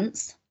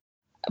parents,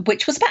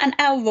 which was about an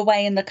hour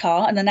away in the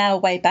car and an hour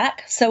way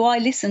back. So I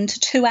listened to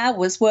 2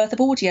 hours worth of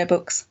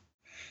audiobooks.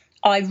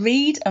 I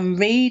read and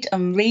read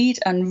and read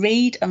and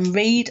read and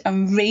read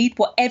and read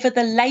whatever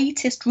the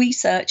latest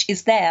research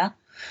is there.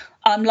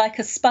 I'm like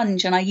a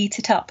sponge and I eat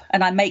it up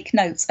and I make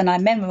notes and I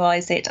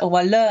memorize it or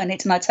I learn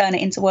it and I turn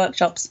it into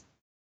workshops.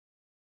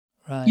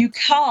 Right. You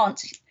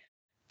can't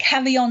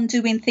carry on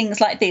doing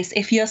things like this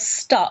if you're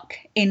stuck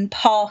in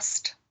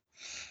past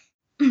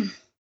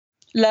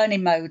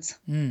learning modes.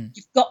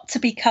 You've got to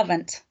be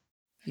current.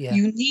 Yeah.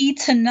 You need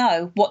to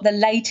know what the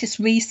latest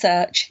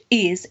research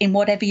is in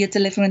whatever you're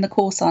delivering the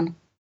course on.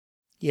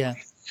 Yeah.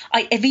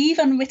 I've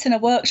even written a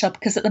workshop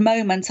because at the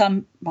moment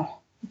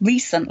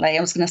recently,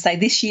 I was going to say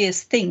this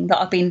year's thing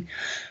that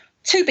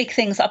two big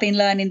things that I've been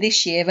learning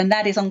this year, and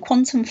that is on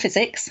quantum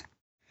physics.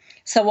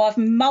 So I've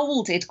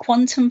moulded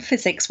quantum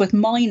physics with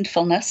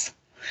mindfulness.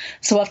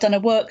 So I've done a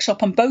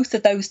workshop on both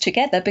of those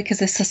together because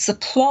there's a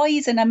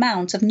surprising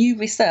amount of new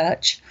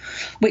research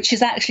which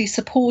is actually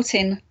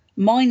supporting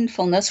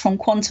mindfulness from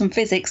quantum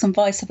physics and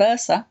vice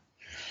versa.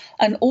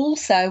 And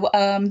also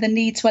the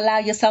need to allow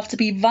yourself to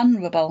be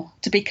vulnerable,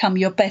 to become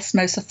your best,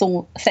 most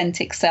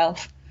authentic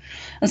self.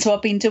 And so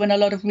I've been doing a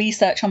lot of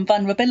research on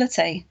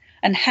vulnerability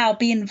and how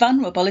being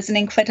vulnerable is an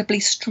incredibly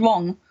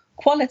strong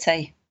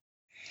quality.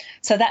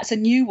 So that's a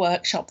new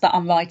workshop that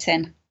I'm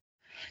writing.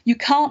 You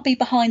can't be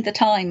behind the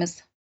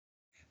times.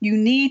 You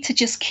need to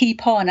just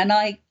keep on. And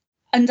I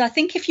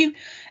think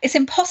it's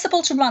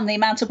impossible to run the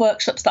amount of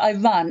workshops that I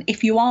run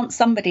if you aren't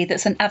somebody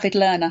that's an avid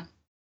learner.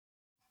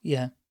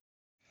 Yeah.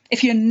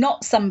 If you're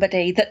not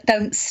somebody that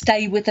don't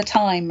stay with the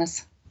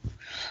times.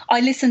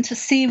 I listen to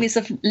series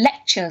of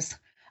lectures.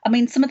 I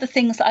mean, some of the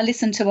things that I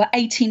listen to are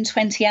 18,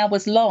 20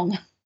 hours long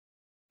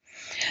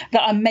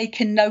that I'm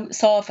making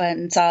notes of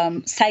and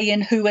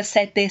saying who has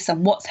said this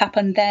and what's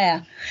happened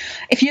there.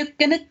 If you're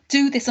going to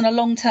do this on a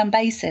long-term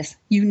basis,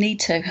 you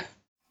need to.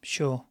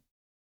 Sure.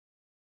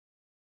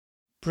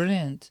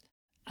 Brilliant.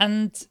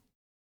 And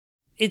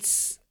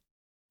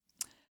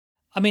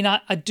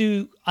I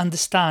do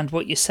understand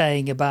what you're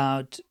saying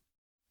about,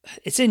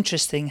 it's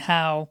interesting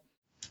how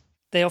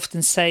they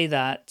often say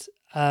that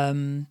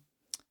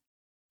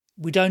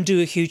we don't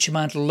do a huge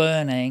amount of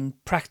learning,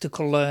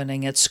 practical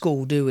learning at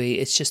school, do we?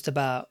 It's just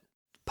about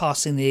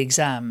passing the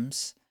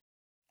exams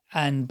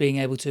and being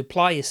able to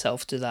apply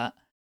yourself to that.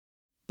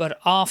 But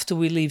after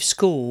we leave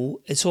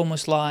school, it's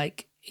almost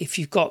like if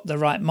you've got the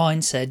right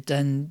mindset,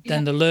 then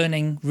the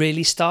learning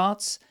really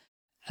starts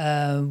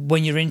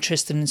when you're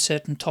interested in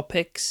certain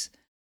topics.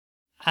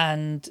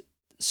 And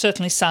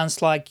certainly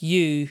sounds like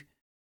you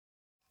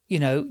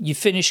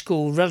finished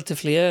school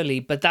relatively early,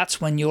 but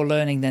that's when your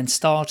learning then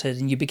started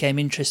and you became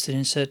interested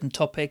in certain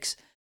topics,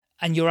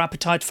 and your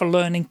appetite for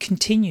learning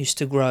continues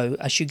to grow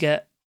as you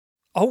get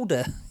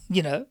older,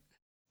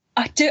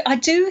 I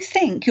do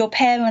think your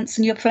parents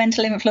and your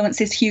parental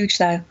influence is huge,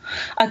 though.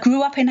 I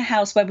grew up in a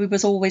house where we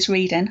was always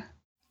reading.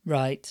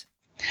 Right.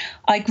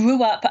 I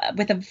grew up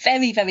with a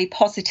very, very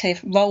positive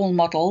role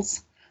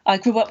models. I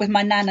grew up with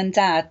my nan and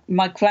dad,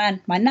 my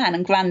nan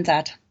and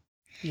granddad.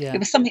 Yeah. It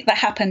was something that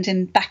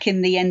happened back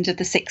in the end of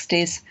the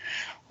 60s.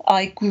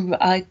 I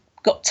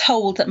got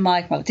told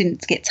that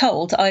didn't get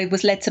told. I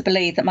was led to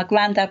believe that my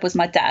granddad was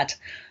my dad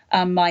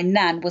and my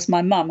nan was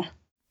my mum.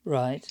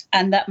 Right.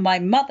 And that my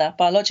mother,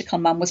 biological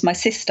mum, was my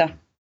sister.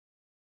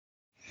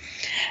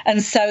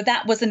 And so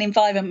that was an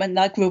environment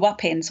that I grew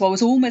up in. So I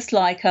was almost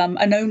like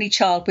an only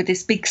child with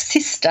this big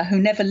sister who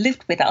never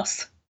lived with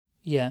us.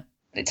 Yeah.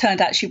 It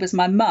turned out she was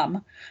my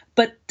mum.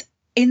 But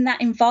in that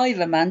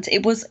environment,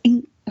 it was,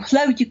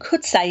 although you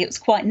could say it was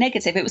quite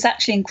negative, it was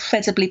actually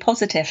incredibly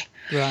positive.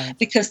 Right.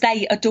 Because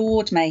they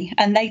adored me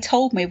and they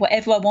told me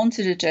whatever I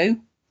wanted to do,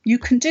 you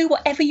can do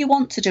whatever you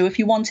want to do if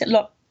you want it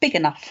big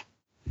enough.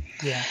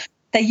 Yeah.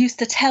 They used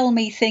to tell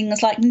me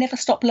things like, never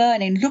stop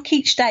learning. Look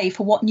each day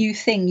for what new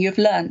thing you've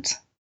learnt.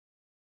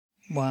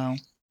 Wow.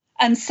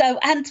 And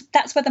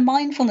that's where the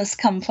mindfulness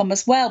come from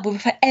as well. We were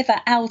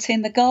forever out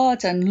in the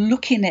garden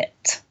looking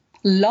at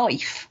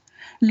life,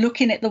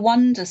 looking at the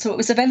wonder. So it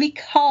was a very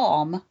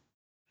calm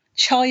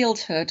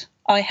childhood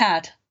I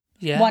had.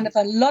 Yeah. One of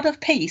a lot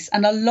of peace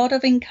and a lot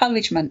of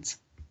encouragement,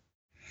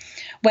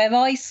 where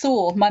I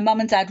saw my mum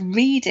and dad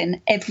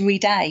reading every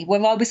day,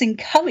 where I was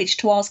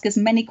encouraged to ask as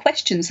many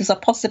questions as I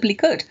possibly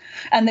could,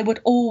 and they would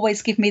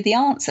always give me the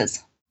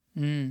answers.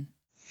 Mm.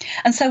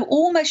 And so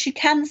almost you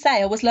can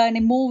say I was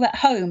learning more at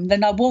home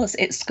than I was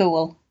at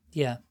school.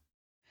 Yeah.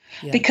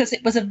 Yeah. Because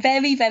it was a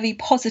very, very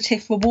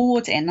positive,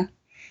 rewarding,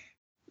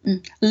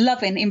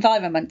 loving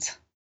environment.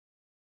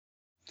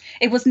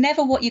 It was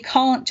never what you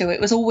can't do.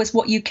 It was always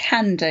what you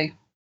can do.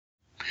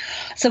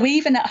 So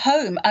even at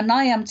home, and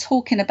I am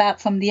talking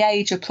about from the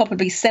age of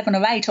probably 7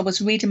 or 8, I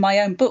was reading my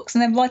own books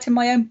and then writing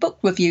my own book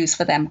reviews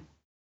for them.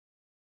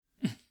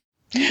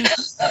 And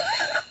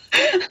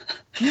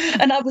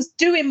I was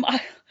doing,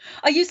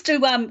 I used to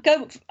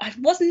go, I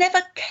was never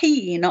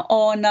keen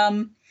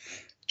on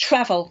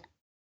travel.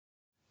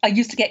 I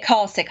used to get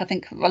car sick. I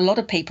think a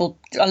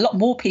lot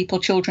more people,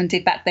 children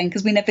did back then,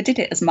 because we never did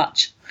it as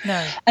much.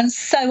 No. And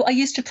so I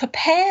used to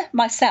prepare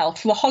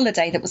myself for a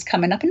holiday that was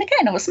coming up. And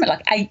again, I was something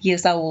like 8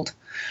 years old.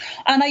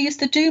 And I used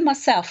to do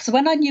myself. So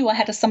when I knew I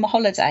had a summer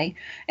holiday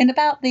in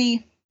about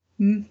the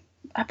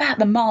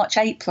March,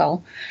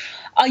 April,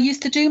 I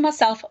used to do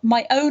myself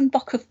my own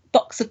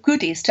box of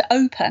goodies to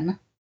open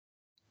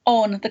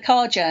on the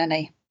car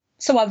journey.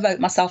 So I wrote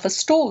myself a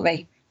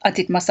story. I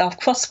did myself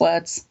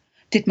crosswords,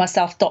 did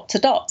myself dot to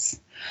dots.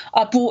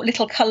 I brought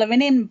little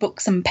colouring in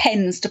books and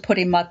pens to put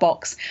in my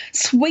box,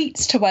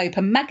 sweets to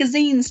open,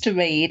 magazines to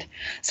read.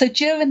 So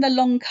during the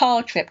long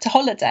car trip to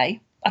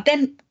holiday, I'd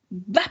then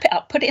wrap it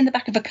up, put it in the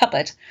back of a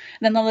cupboard.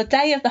 And then on the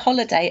day of the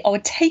holiday, I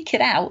would take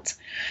it out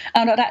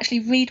and I'd actually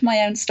read my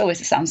own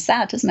stories. It sounds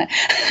sad, doesn't it?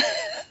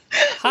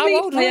 How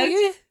old were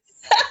you?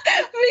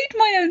 Read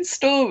my own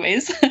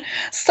stories,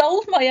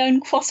 solve my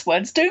own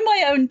crosswords, do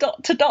my own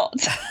dot to dot.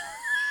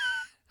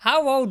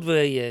 How old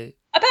were you?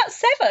 About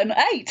 7,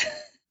 8.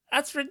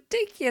 That's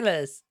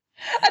ridiculous.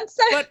 And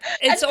so, but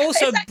it's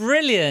also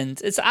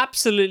brilliant. It's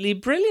absolutely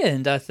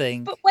brilliant, I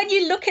think. But when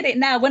you look at it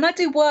now, when I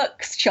do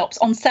workshops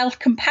on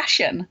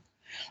self-compassion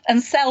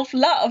and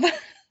self-love,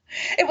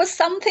 it was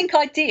something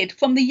I did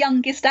from the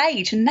youngest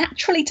age,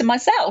 naturally to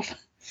myself.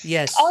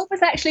 Yes. I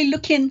was actually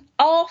looking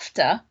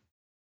after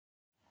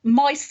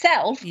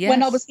myself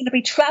when I was going to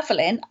be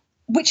travelling,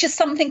 which is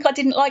something I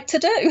didn't like to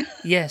do.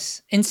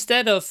 Yes.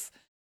 Instead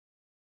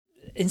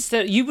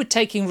you were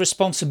taking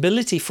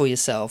responsibility for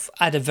yourself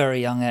at a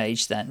very young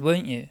age then,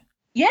 weren't you?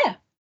 Yeah,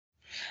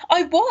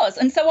 I was.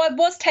 And so I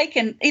was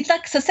taken, it's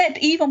like I said,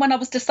 even when I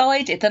was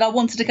decided that I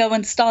wanted to go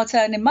and start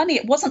earning money,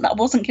 it wasn't that I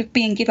wasn't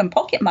being given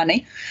pocket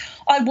money.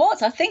 I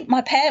think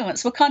my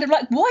parents were kind of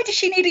like, why does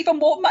she need even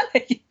more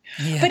money?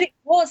 Yeah. But it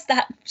was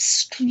that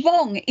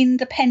strong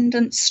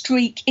independent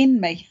streak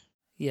in me.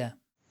 Yeah.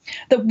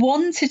 That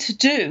wanted to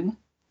do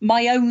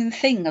my own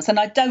things. And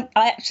I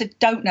actually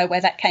don't know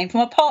where that came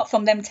from, apart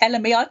from them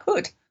telling me I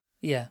could.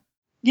 Yeah.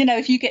 You know,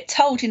 if you get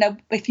told,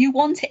 if you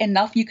want it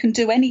enough, you can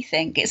do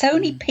anything. It's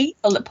only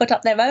people that put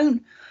up their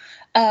own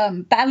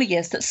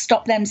barriers that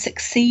stop them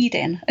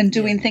succeeding and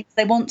doing things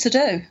they want to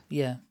do.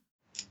 Yeah.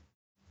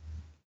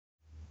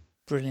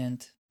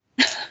 Brilliant.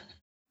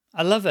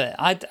 I love it.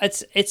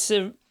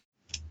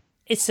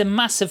 It's a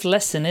massive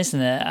lesson,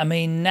 isn't it? I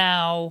mean,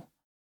 now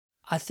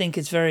I think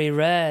it's very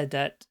rare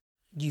that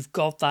you've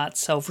got that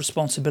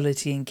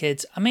self-responsibility in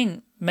kids. I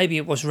mean, maybe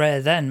it was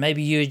rare then.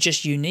 Maybe you're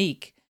just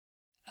unique.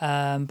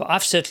 But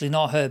I've certainly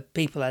not heard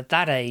people at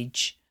that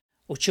age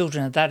or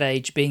children at that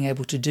age being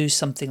able to do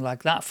something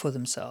like that for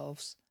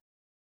themselves.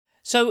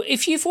 So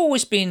if you've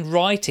always been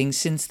writing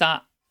since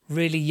that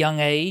really young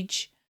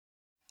age,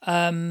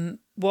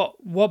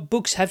 what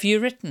books have you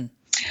written?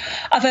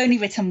 I've only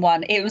written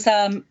one.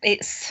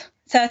 It's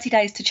 30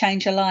 Days to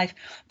Change Your Life.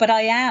 But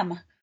I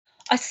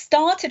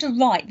started to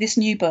write this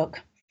new book,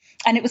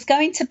 and it was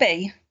going to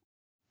be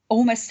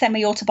almost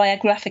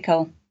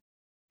semi-autobiographical.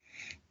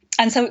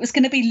 And so it was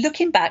going to be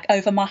looking back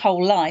over my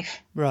whole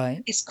life.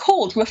 Right. It's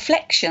called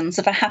Reflections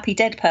of a Happy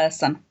Dead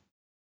Person.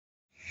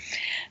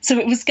 So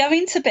it was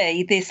going to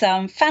be this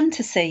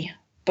fantasy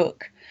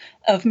book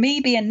of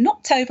me being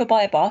knocked over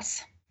by a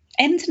boss,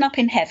 ending up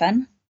in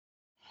heaven.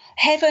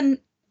 Heaven,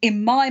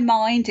 in my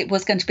mind, it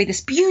was going to be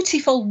this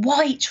beautiful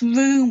white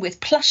room with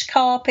plush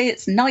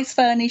carpets, nice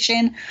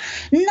furnishing,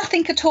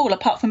 nothing at all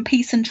apart from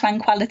peace and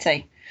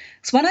tranquility.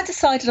 So when I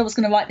decided I was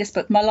going to write this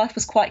book, my life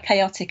was quite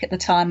chaotic at the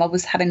time. I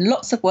was having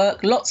lots of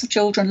work, lots of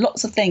children,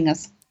 lots of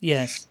things.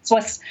 Yes.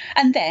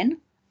 And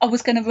then I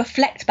was going to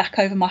reflect back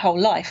over my whole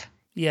life.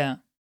 Yeah.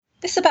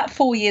 This is about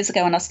 4 years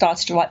ago when I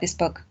started to write this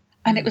book.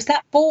 And it was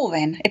that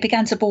boring. It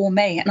began to bore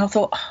me. And I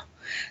thought,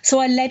 so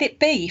I let it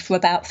be for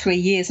about 3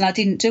 years and I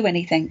didn't do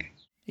anything.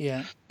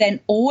 Yeah.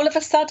 Then all of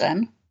a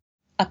sudden,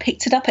 I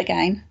picked it up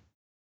again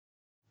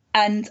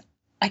and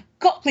I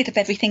got rid of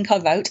everything I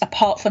wrote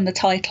apart from the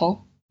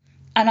title.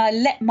 And I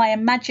let my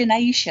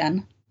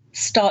imagination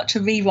start to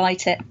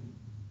rewrite it.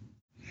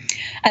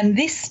 And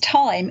this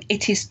time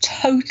it is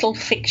total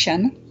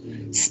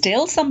fiction.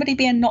 Still somebody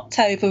being knocked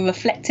over,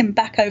 reflecting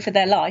back over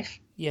their life.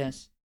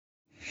 Yes.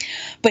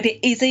 But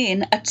it is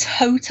in a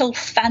total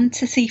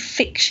fantasy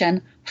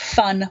fiction,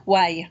 fun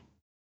way.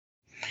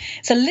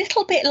 It's a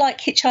little bit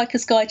like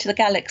Hitchhiker's Guide to the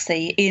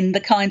Galaxy in the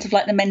kind of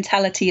like the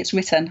mentality it's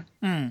written.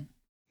 Mm.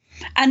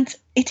 And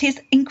it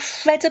is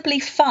incredibly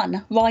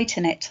fun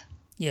writing it.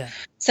 Yeah.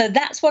 So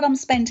that's what I'm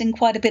spending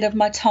quite a bit of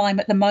my time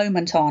at the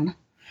moment on.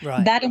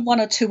 Right. That and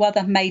one or two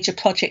other major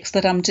projects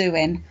that I'm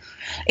doing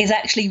is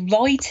actually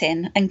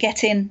writing and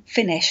getting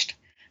finished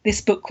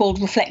this book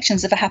called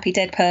Reflections of a Happy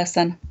Dead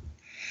Person,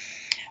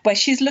 where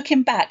she's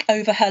looking back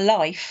over her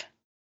life,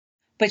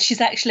 but she's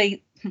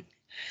actually,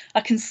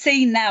 I can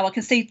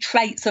see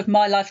traits of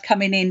my life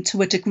coming in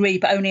to a degree,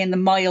 but only in the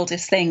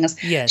mildest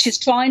things. Yes. She's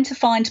trying to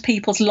find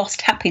people's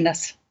lost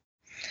happiness.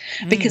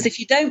 Because if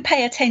you don't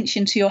pay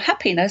attention to your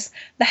happiness,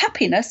 the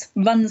happiness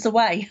runs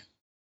away.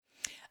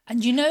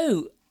 And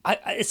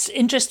it's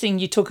interesting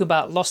you talk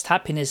about lost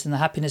happiness and the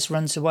happiness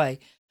runs away.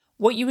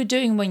 what you were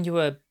doing when you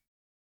were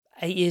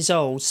 8 years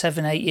old,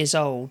 7, 8 years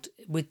old,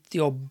 with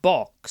your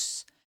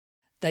box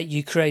that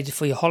you created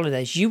for your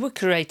holidays, you were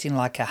creating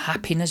like a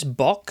happiness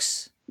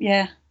box.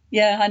 Yeah,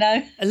 I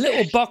know. A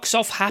little box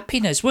of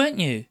happiness, weren't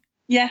you?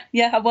 Yeah,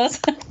 I was.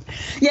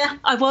 Yeah,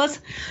 I was.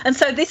 And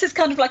so this is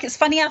kind of like, it's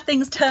funny how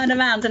things turn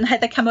around and how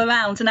they come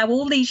around. And now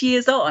all these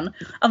years on,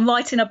 I'm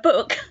writing a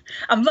book.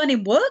 I'm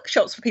running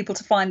workshops for people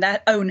to find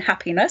their own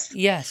happiness.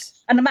 Yes.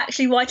 And I'm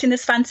actually writing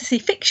this fantasy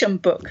fiction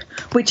book,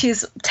 which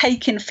is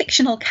taking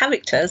fictional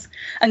characters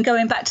and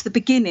going back to the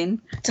beginning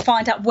to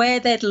find out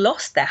where they'd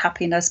lost their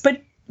happiness.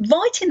 But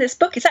writing this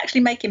book is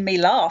actually making me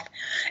laugh.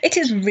 It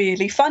is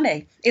really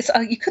funny. It's,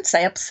 you could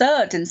say,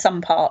 absurd in some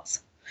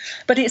parts.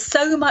 But it's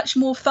so much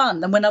more fun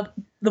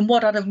than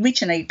what I'd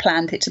originally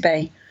planned it to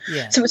be.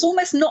 Yeah. So it's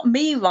almost not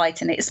me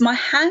writing it; it's my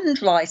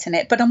hand writing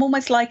it. But I'm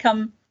almost like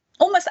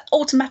almost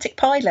automatic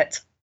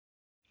pilot.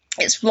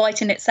 It's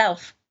writing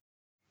itself,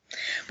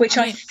 which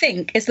I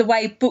think is the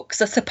way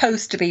books are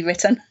supposed to be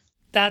written.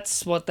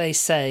 That's what they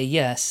say.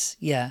 Yes,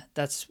 yeah,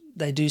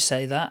 they do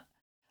say that.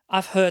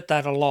 I've heard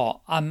that a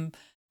lot.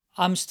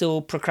 I'm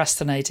still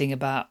procrastinating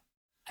about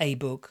a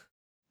book.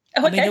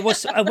 Okay. I mean, it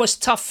was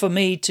tough for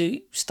me to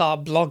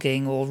start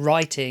blogging or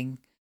writing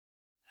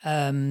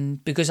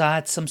because I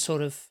had some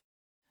sort of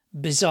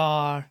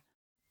bizarre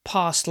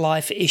past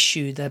life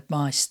issue that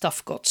my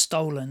stuff got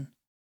stolen.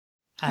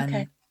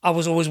 And I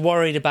was always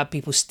worried about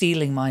people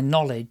stealing my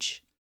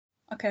knowledge.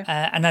 Okay.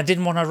 And I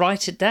didn't want to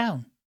write it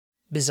down,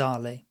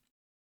 bizarrely.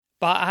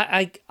 But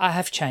I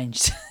have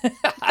changed.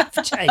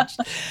 I've changed.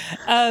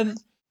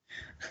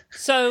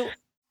 So,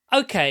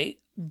 okay,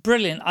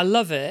 brilliant. I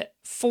love it.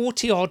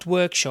 40-odd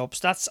workshops.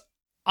 That's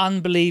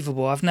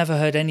unbelievable. I've never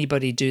heard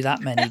anybody do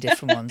that many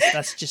different ones.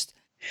 That's just...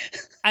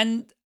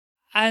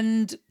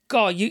 And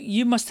God,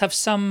 you must have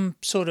some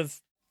sort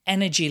of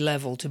energy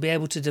level to be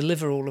able to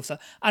deliver all of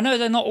that. I know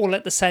they're not all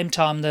at the same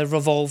time. They're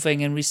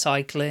revolving and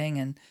recycling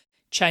and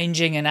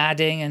changing and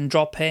adding and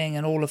dropping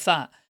and all of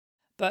that.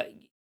 But,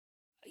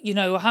 you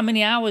know, how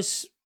many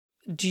hours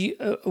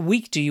a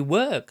week do you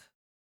work?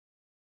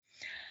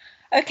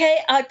 Okay,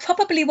 I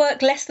probably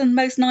work less than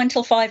most 9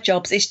 till 5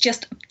 jobs. It's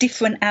just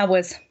different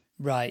hours.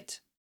 Right.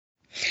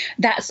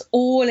 That's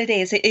all it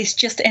is. It is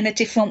just in a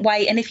different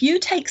way. And if you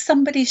take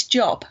somebody's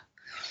job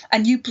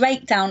and you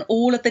break down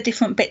all of the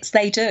different bits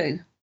they do,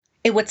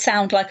 it would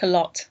sound like a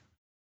lot.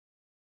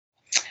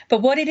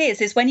 But what it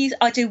is when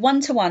I do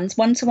one-to-ones,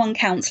 one-to-one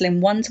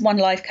counselling, one-to-one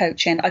life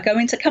coaching, I go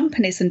into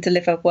companies and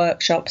deliver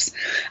workshops,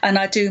 and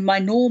I do my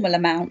normal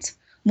amount.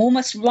 I'm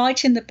almost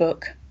writing the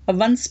book. I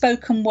run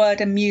spoken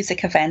word and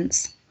music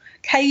events,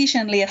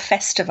 occasionally a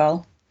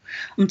festival.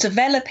 I'm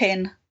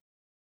developing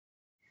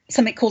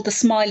something called the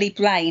Smiley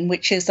Brain,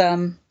 which is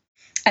an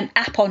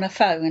app on a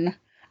phone,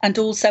 and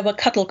also a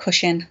cuddle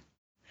cushion,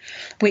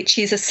 which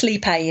is a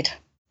sleep aid.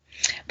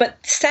 But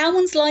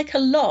sounds like a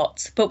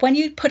lot, but when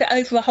you put it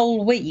over a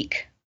whole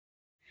week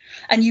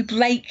and you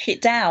break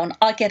it down,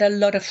 I get a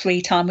lot of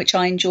free time, which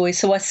I enjoy.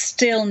 So I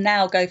still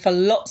now go for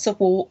lots of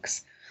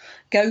walks,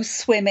 go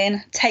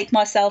swimming, take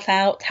myself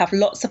out, have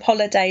lots of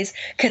holidays,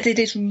 because it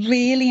is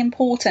really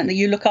important that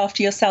you look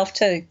after yourself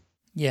too.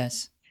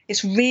 Yes.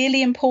 It's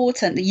really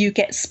important that you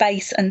get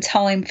space and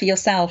time for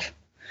yourself.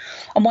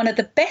 And one of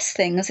the best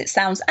things, it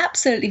sounds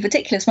absolutely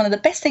ridiculous, one of the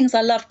best things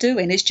I love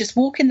doing is just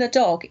walking the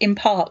dog in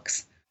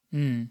parks.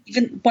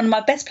 Even one of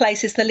my best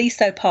places is the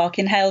Liso Park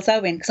in Hales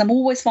Owen, because I'm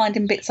always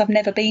finding bits I've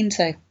never been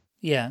to.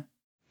 Yeah.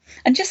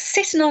 And just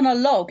sitting on a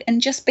log and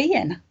just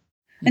being.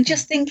 And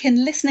just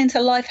thinking, listening to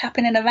life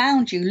happening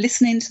around you,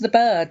 listening to the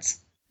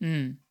birds.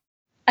 And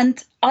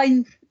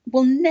I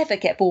will never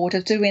get bored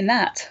of doing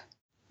that.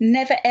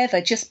 Never, ever.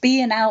 Just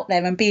being out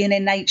there and being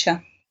in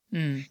nature.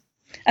 And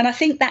I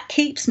think that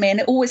keeps me,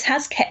 and it always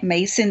has kept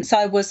me since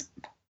I was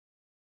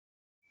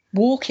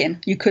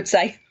walking, you could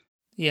say.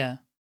 Yeah.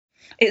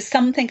 It's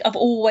something I've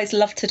always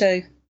loved to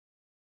do.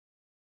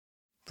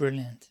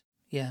 Brilliant.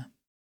 Yeah.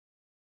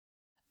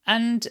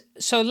 And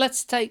so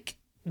let's take...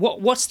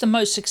 What's the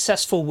most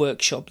successful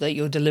workshop that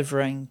you're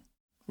delivering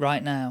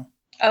right now?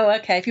 Oh,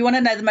 okay. If you want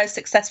to know the most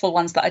successful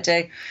ones that I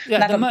do,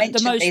 yeah, the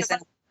most.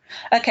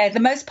 Okay, the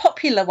most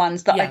popular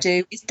ones that I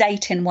do is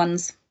dating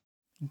ones.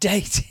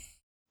 Dating.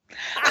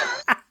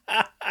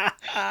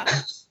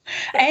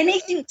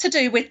 Anything to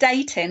do with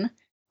dating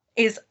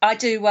is I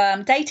do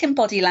dating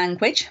body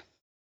language.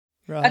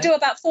 Right. I do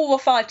about 4 or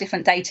 5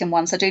 different dating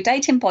ones. I do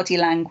dating body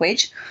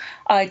language.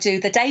 I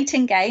do the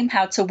dating game,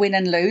 how to win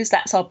and lose.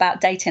 That's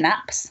about dating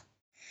apps.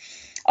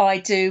 I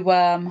do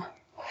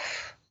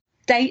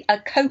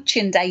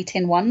coaching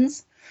dating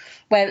ones,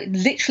 where it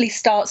literally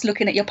starts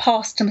looking at your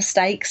past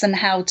mistakes and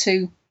how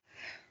to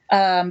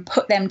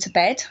put them to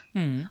bed.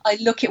 I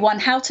look at one,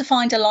 how to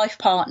find a life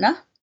partner.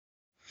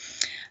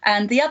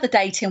 And the other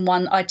dating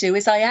one I do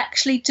is I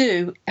actually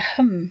do,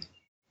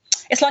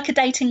 it's like a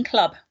dating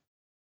club.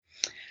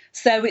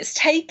 So it's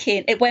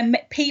taking it where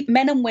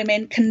men and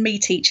women can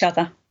meet each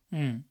other.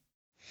 And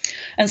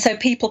so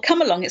people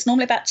come along. It's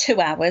normally about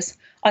 2 hours.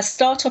 I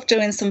start off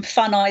doing some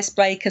fun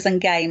icebreakers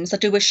and games. I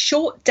do a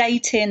short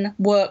dating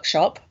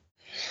workshop,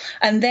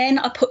 And then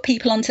I put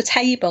people onto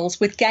tables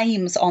with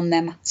games on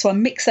them. So I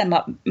mix them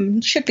up.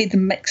 Should be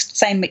the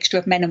same mixture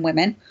of men and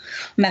women.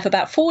 I have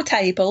about 4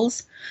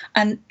 tables.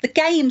 And the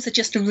games are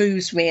just a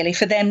ruse, really,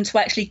 for them to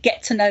actually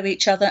get to know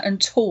each other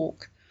and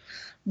talk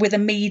with a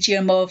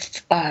medium of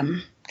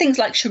things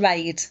like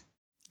charades.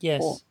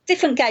 Yes. Or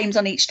different games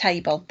on each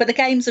table. But the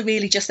games are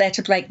really just there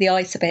to break the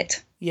ice a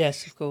bit.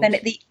 Yes, of course. Then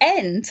at the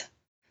end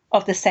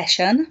of the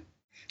session,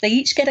 they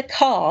each get a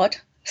card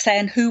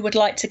saying who would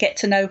like to get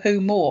to know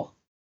who more.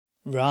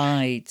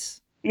 Right.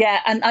 Yeah,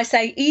 and I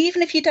say,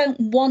 even if you don't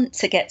want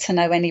to get to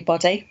know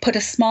anybody, put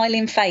a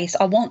smiling face.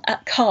 I want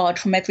that card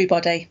from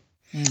everybody.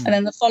 And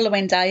then the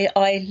following day,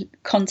 I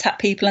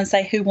contact people and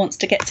say who wants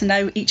to get to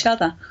know each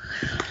other.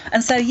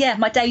 And so, yeah,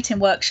 my dating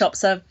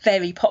workshops are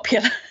very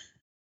popular.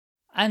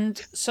 And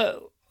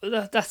so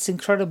that's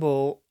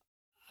incredible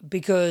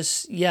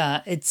because,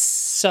 yeah, it's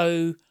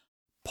so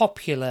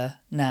popular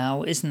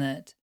now, isn't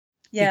it?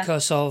 Yeah.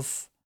 Because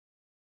of,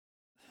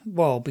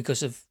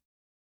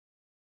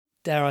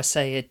 dare I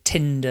say it,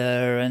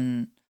 Tinder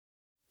and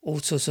all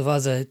sorts of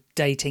other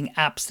dating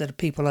apps that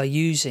people are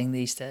using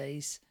these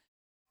days.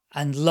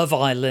 And Love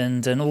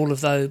Island and all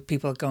of those,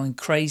 people are going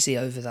crazy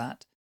over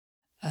that.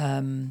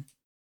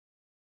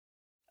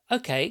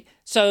 Okay,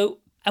 so,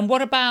 and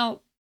what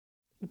about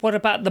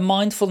the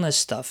mindfulness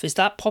stuff? Is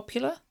that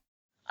popular?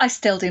 I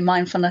still do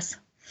mindfulness.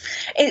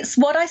 It's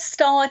what I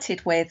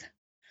started with.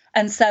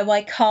 And so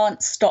I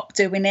can't stop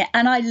doing it.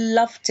 And I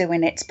love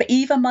doing it. But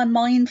even my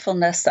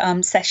mindfulness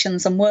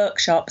sessions and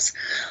workshops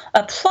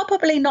are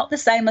probably not the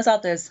same as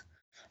others.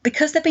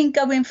 Because they've been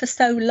going for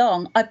so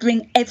long, I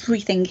bring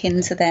everything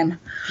into them.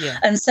 Yeah.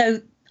 And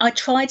so I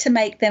try to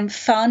make them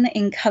fun,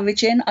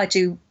 encouraging. I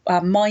do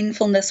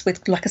mindfulness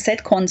with, like I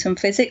said, quantum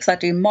physics. I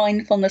do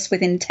mindfulness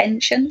with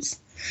intentions,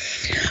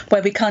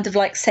 where we kind of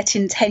like set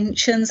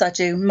intentions. I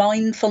do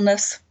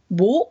mindfulness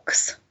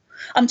walks.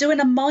 I'm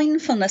doing a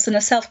mindfulness and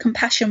a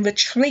self-compassion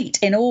retreat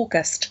in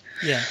August.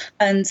 Yeah.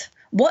 And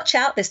watch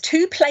out, there's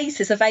 2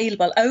 places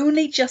available,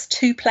 only just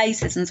 2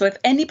 places. And so if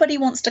anybody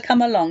wants to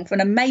come along for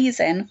an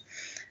amazing,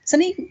 it's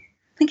only,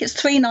 I think it's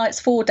 3 nights,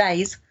 4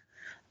 days,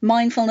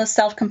 mindfulness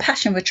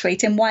self-compassion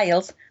retreat in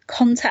Wales,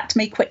 contact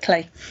me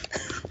quickly.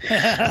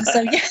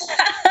 So, yeah.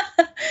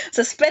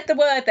 So spread the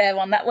word there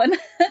on that one.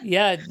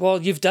 Yeah,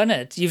 well, you've done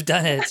it. You've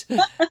done it.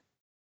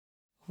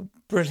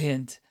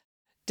 Brilliant.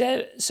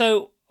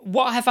 So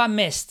what have I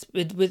missed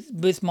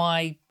with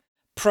my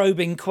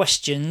probing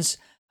questions?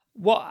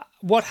 What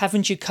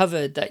haven't you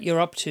covered that you're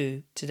up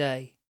to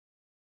today?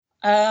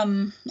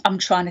 I'm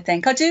trying to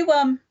think. I do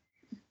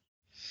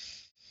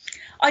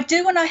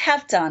and I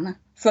have done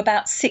for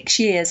about 6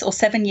 years or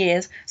 7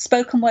 years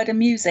spoken word and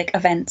music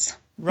events.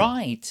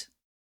 Right.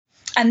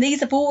 And these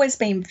have always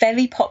been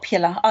very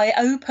popular.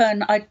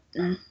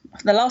 The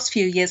last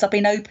few years, I've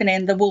been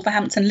opening the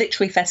Wolverhampton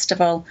Literary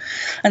Festival.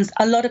 And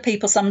a lot of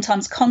people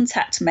sometimes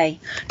contact me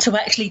to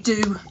actually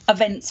do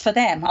events for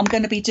them. I'm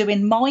going to be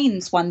doing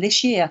Minds one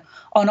this year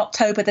on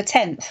October the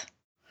 10th.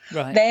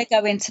 Right. They're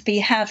going to be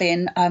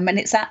having, and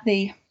it's at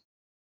the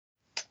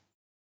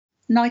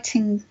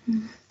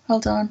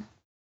hold on.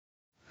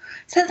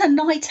 So the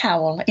Night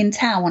Owl in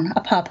town,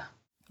 a pub.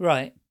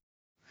 Right.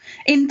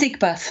 In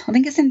Digbeth. I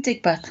think it's in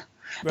Digbeth.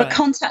 But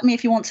contact me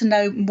if you want to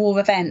know more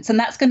events. And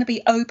that's going to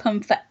be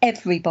open for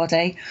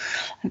everybody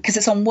because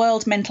it's on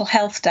World Mental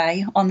Health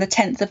Day on the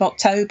 10th of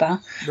October.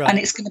 Right. And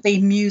it's going to be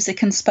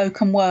music and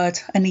spoken word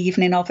an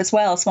evening of as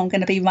well. So I'm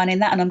going to be running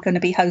that and I'm going to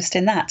be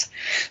hosting that.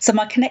 So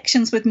my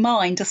connections with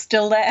mind are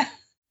still there.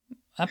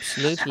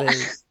 Absolutely.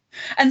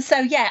 And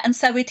so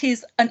it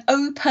is an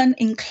open,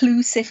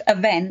 inclusive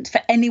event for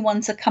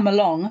anyone to come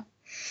along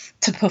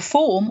to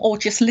perform or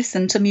just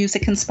listen to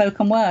music and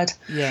spoken word.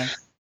 Yeah.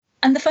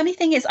 And the funny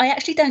thing is, I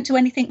actually don't do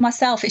anything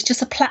myself. It's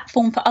just a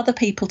platform for other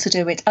people to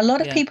do it. A lot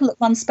of people that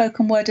run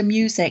spoken word and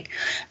music,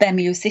 they're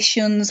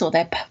musicians or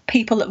they're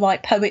people that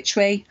write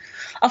poetry.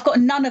 I've got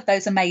none of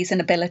those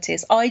amazing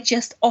abilities. I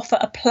just offer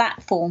a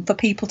platform for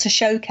people to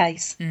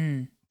showcase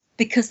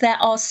because there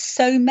are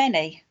so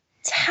many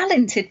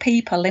talented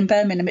people in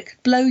Birmingham. It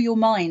could blow your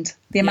mind,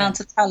 the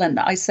amount of talent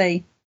that I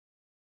see.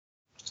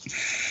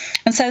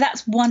 And so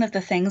that's one of the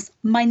things.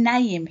 My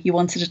name you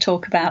wanted to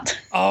talk about.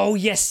 Oh,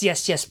 yes,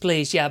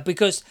 please. Yeah,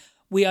 because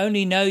we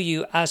only know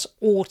you as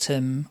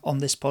Autumn on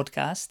this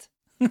podcast.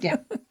 Yeah.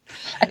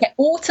 Okay,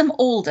 Autumn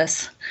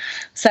Aldous.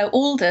 So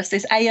Aldous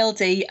is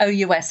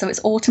Aldous, so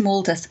it's Autumn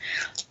Aldous.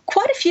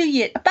 Quite a few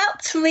years,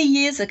 about 3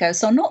 years ago,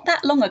 so not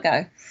that long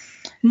ago,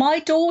 my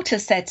daughter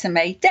said to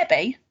me,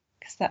 Debbie,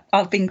 because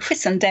I've been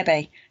christened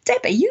Debbie,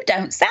 you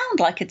don't sound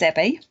like a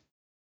Debbie.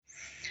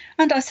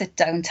 And I said,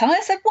 don't I?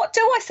 I said, what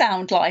do I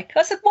sound like?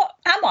 I said, what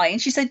am I?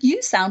 And she said,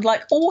 you sound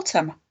like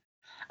Autumn.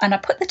 And I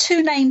put the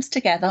 2 names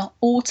together,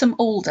 Autumn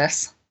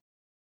Aldous.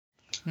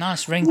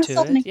 Nice ring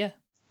to it, yeah.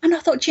 And I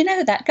thought,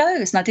 that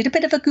goes. And I did a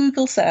bit of a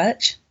Google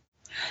search.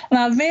 And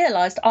I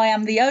realised I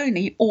am the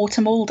only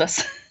Autumn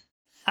Aldous.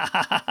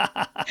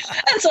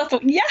 And so I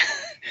thought, yeah.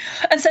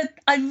 And so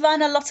I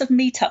run a lot of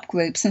meetup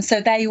groups. And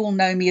so they all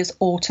know me as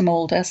Autumn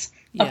Aldous.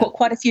 Yeah. I've got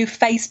quite a few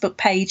Facebook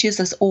pages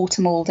as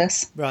Autumn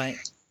Aldous. Right.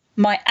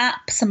 My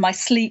apps and my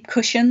sleep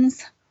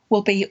cushions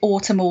will be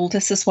Autumn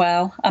Aldous as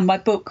well, and my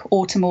book,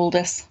 Autumn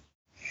Aldous.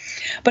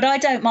 But I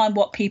don't mind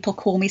what people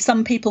call me.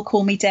 Some people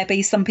call me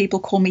Debbie, some people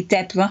call me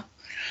Deborah.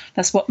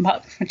 That's what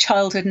my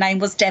childhood name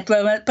was,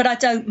 Deborah, but I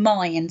don't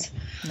mind.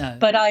 No.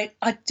 But I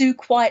do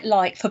quite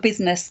like, for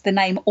business, the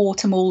name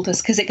Autumn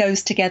Aldous because it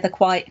goes together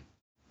quite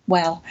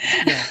well.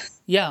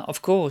 Yeah,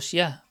 of course.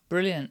 Yeah,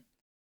 brilliant.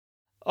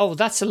 Oh,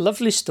 that's a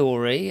lovely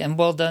story, and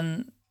well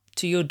done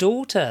to your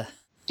daughter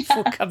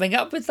for coming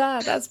up with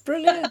that. That's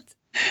brilliant.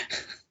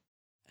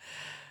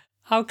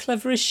 How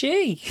clever is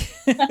she?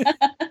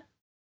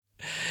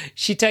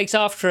 She takes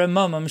after her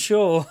mum, I'm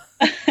sure.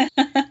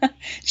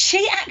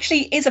 She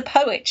actually is a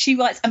poet. She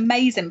writes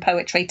amazing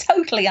poetry,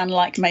 totally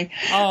unlike me.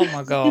 Oh,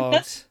 my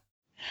God.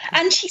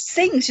 And she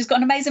sings. She's got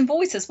an amazing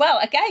voice as well.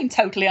 Again,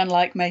 totally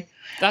unlike me.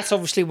 That's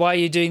obviously why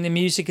you're doing the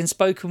music and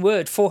spoken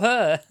word for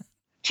her.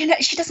 Do you know,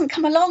 she doesn't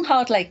come along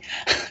hardly.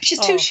 She's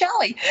too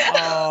shy.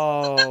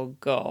 Oh,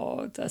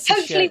 God. That's a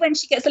Hopefully shame. when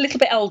she gets a little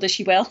bit older,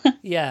 she will.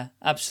 Yeah,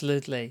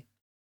 absolutely.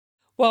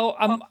 Well,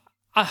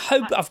 I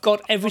hope I've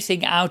got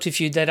everything out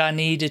of you that I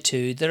needed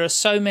to. There are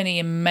so many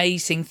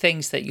amazing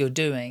things that you're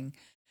doing.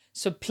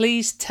 So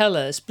please tell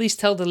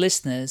the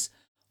listeners,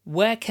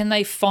 where can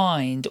they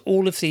find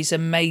all of these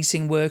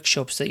amazing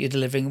workshops that you're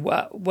delivering?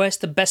 Where's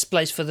the best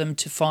place for them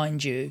to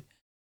find you?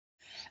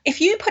 If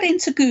you put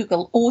into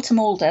Google Autumn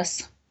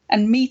Aldous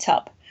and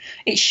Meetup,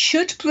 it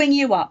should bring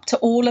you up to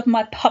all of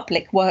my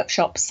public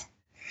workshops,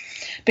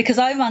 because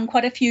I run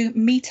quite a few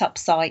meetup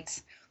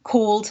sites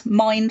called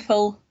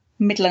Mindful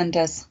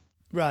Midlanders.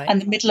 Right.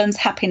 And the Midlands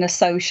Happiness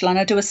Social, and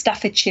I do a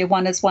Staffordshire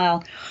one as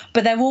well.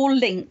 But they're all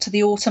linked to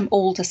the Autumn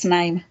Aldous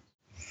name.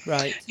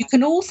 Right. You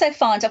can also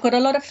find, I've got a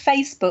lot of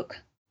Facebook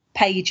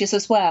pages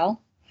as well.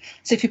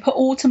 So if you put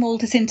Autumn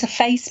Aldous into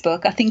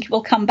Facebook, I think it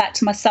will come back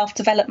to my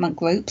self-development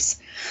groups.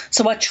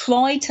 So I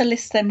try to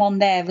list them on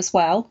there as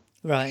well.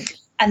 Right.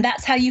 And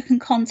that's how you can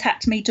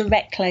contact me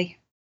directly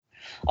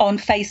on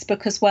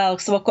Facebook as well.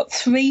 So I've got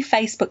 3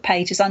 Facebook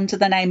pages under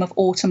the name of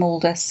Autumn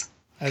Aldous.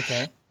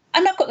 Okay.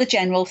 And I've got the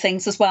general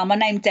things as well. My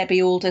name,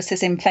 Debbie Aldous,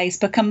 is in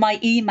Facebook, and my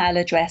email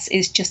address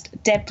is just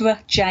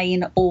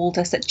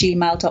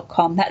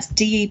deborahjanealdous@gmail.com. That's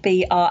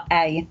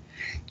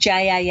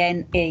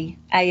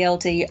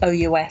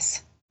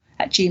DebraJaneAldous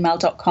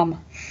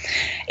 @gmail.com.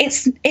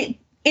 It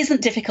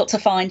isn't difficult to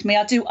find me.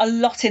 I do a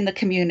lot in the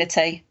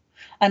community,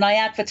 and I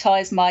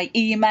advertise my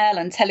email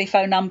and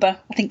telephone number,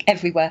 I think,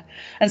 everywhere.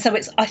 And so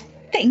I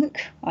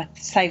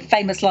say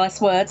famous last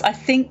words, I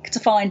think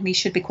to find me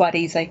should be quite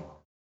easy.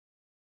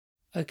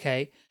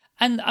 Okay.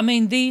 And I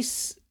mean,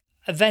 these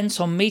events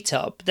on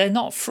Meetup, they're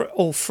not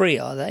all free,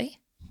 are they?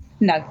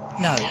 No.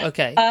 No,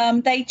 okay.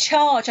 They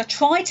charge. I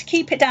try to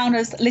keep it down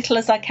as little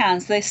as I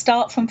can. So they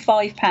start from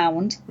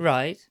 £5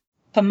 Right.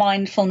 for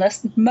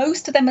mindfulness.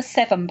 Most of them are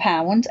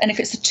 £7. And if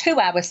it's a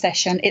 2-hour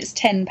session, it's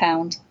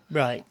 £10.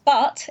 Right.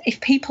 But if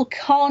people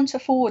can't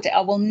afford it, I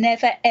will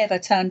never, ever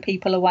turn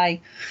people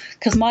away.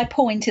 Because my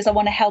point is I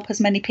want to help as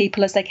many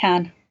people as they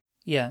can.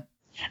 Yeah.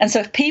 And so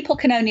if people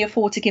can only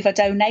afford to give a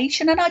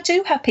donation, and I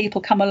do have people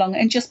come along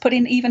and just put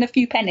in even a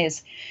few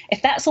pennies,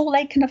 if that's all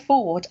they can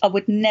afford, I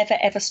would never,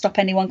 ever stop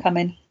anyone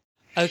coming.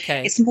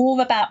 Okay. It's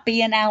more about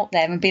being out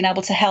there and being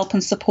able to help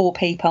and support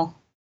people.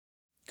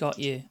 Got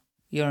you.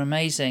 You're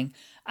amazing.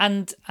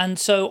 And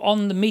so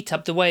on the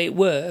Meetup, the way it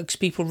works,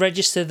 people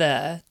register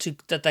there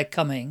that they're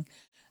coming,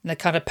 and they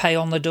kind of pay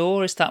on the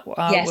door. Is that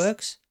how it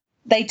works?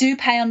 They do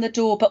pay on the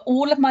door, but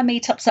all of my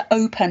meetups are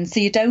open, so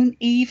you don't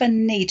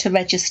even need to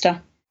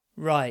register.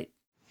 Right.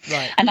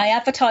 And I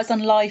advertise on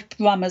Live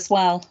Brum as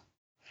well.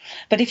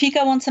 But if you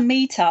go onto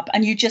Meetup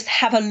and you just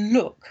have a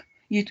look,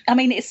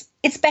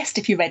 it's best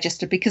if you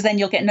register, because then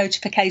you'll get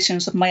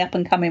notifications of my up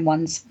and coming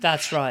ones.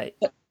 That's right.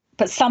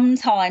 But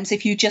sometimes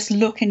if you just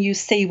look and you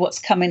see what's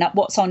coming up,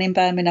 what's on in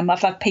Birmingham,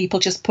 I've had people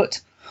just put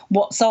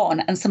what's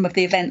on and some of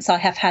the events I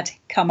have had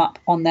come up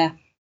on there.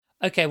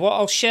 Okay, well,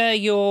 I'll share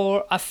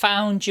I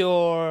found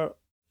your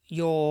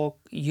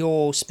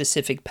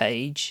specific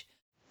page.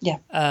 Yeah.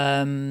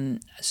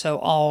 So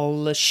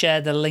I'll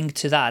share the link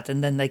to that,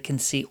 and then they can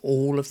see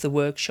all of the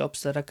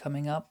workshops that are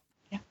coming up.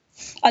 Yeah.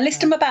 I list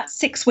them about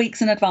 6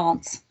 weeks in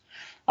advance.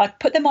 I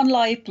put them on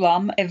Live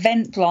Brum,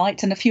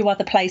 Eventbrite, and a few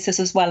other places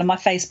as well on my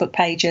Facebook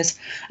pages.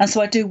 And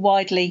so I do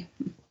widely.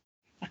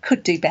 I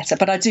could do better,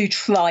 but I do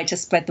try to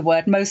spread the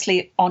word,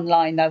 mostly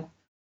online though.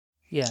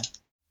 Yeah.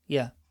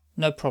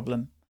 No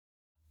problem.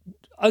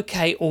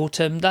 Okay,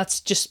 Autumn, that's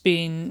just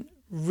been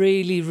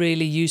really,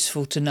 really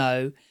useful to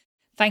know.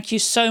 Thank you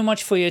so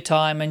much for your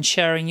time and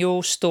sharing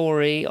your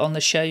story on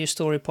the Share Your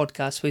Story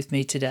podcast with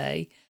me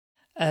today.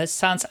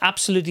 Sounds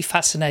absolutely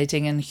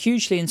fascinating and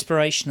hugely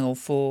inspirational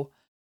for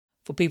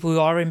people who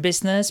are in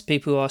business,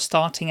 people who are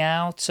starting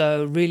out.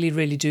 So really,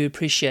 really do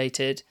appreciate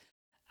it.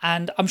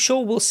 And I'm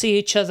sure we'll see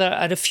each other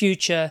at a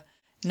future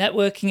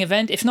networking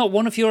event. If not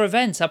one of your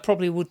events, I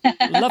probably would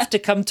love to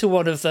come to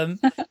one of them.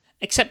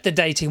 Except the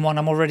dating one,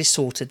 I'm already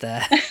sorted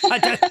there.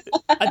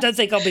 I don't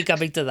think I'll be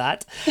coming to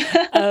that.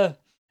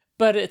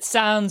 But it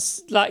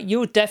sounds like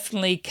you're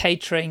definitely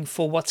catering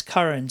for what's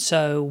current.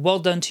 So well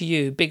done to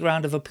you. Big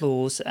round of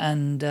applause.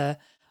 And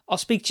I'll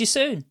speak to you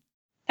soon.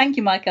 Thank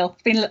you, Michael.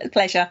 It's been a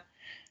pleasure.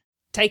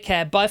 Take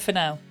care. Bye for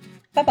now.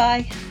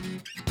 Bye-bye.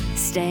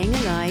 Staying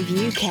Alive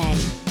UK.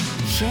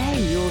 Share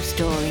your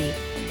story.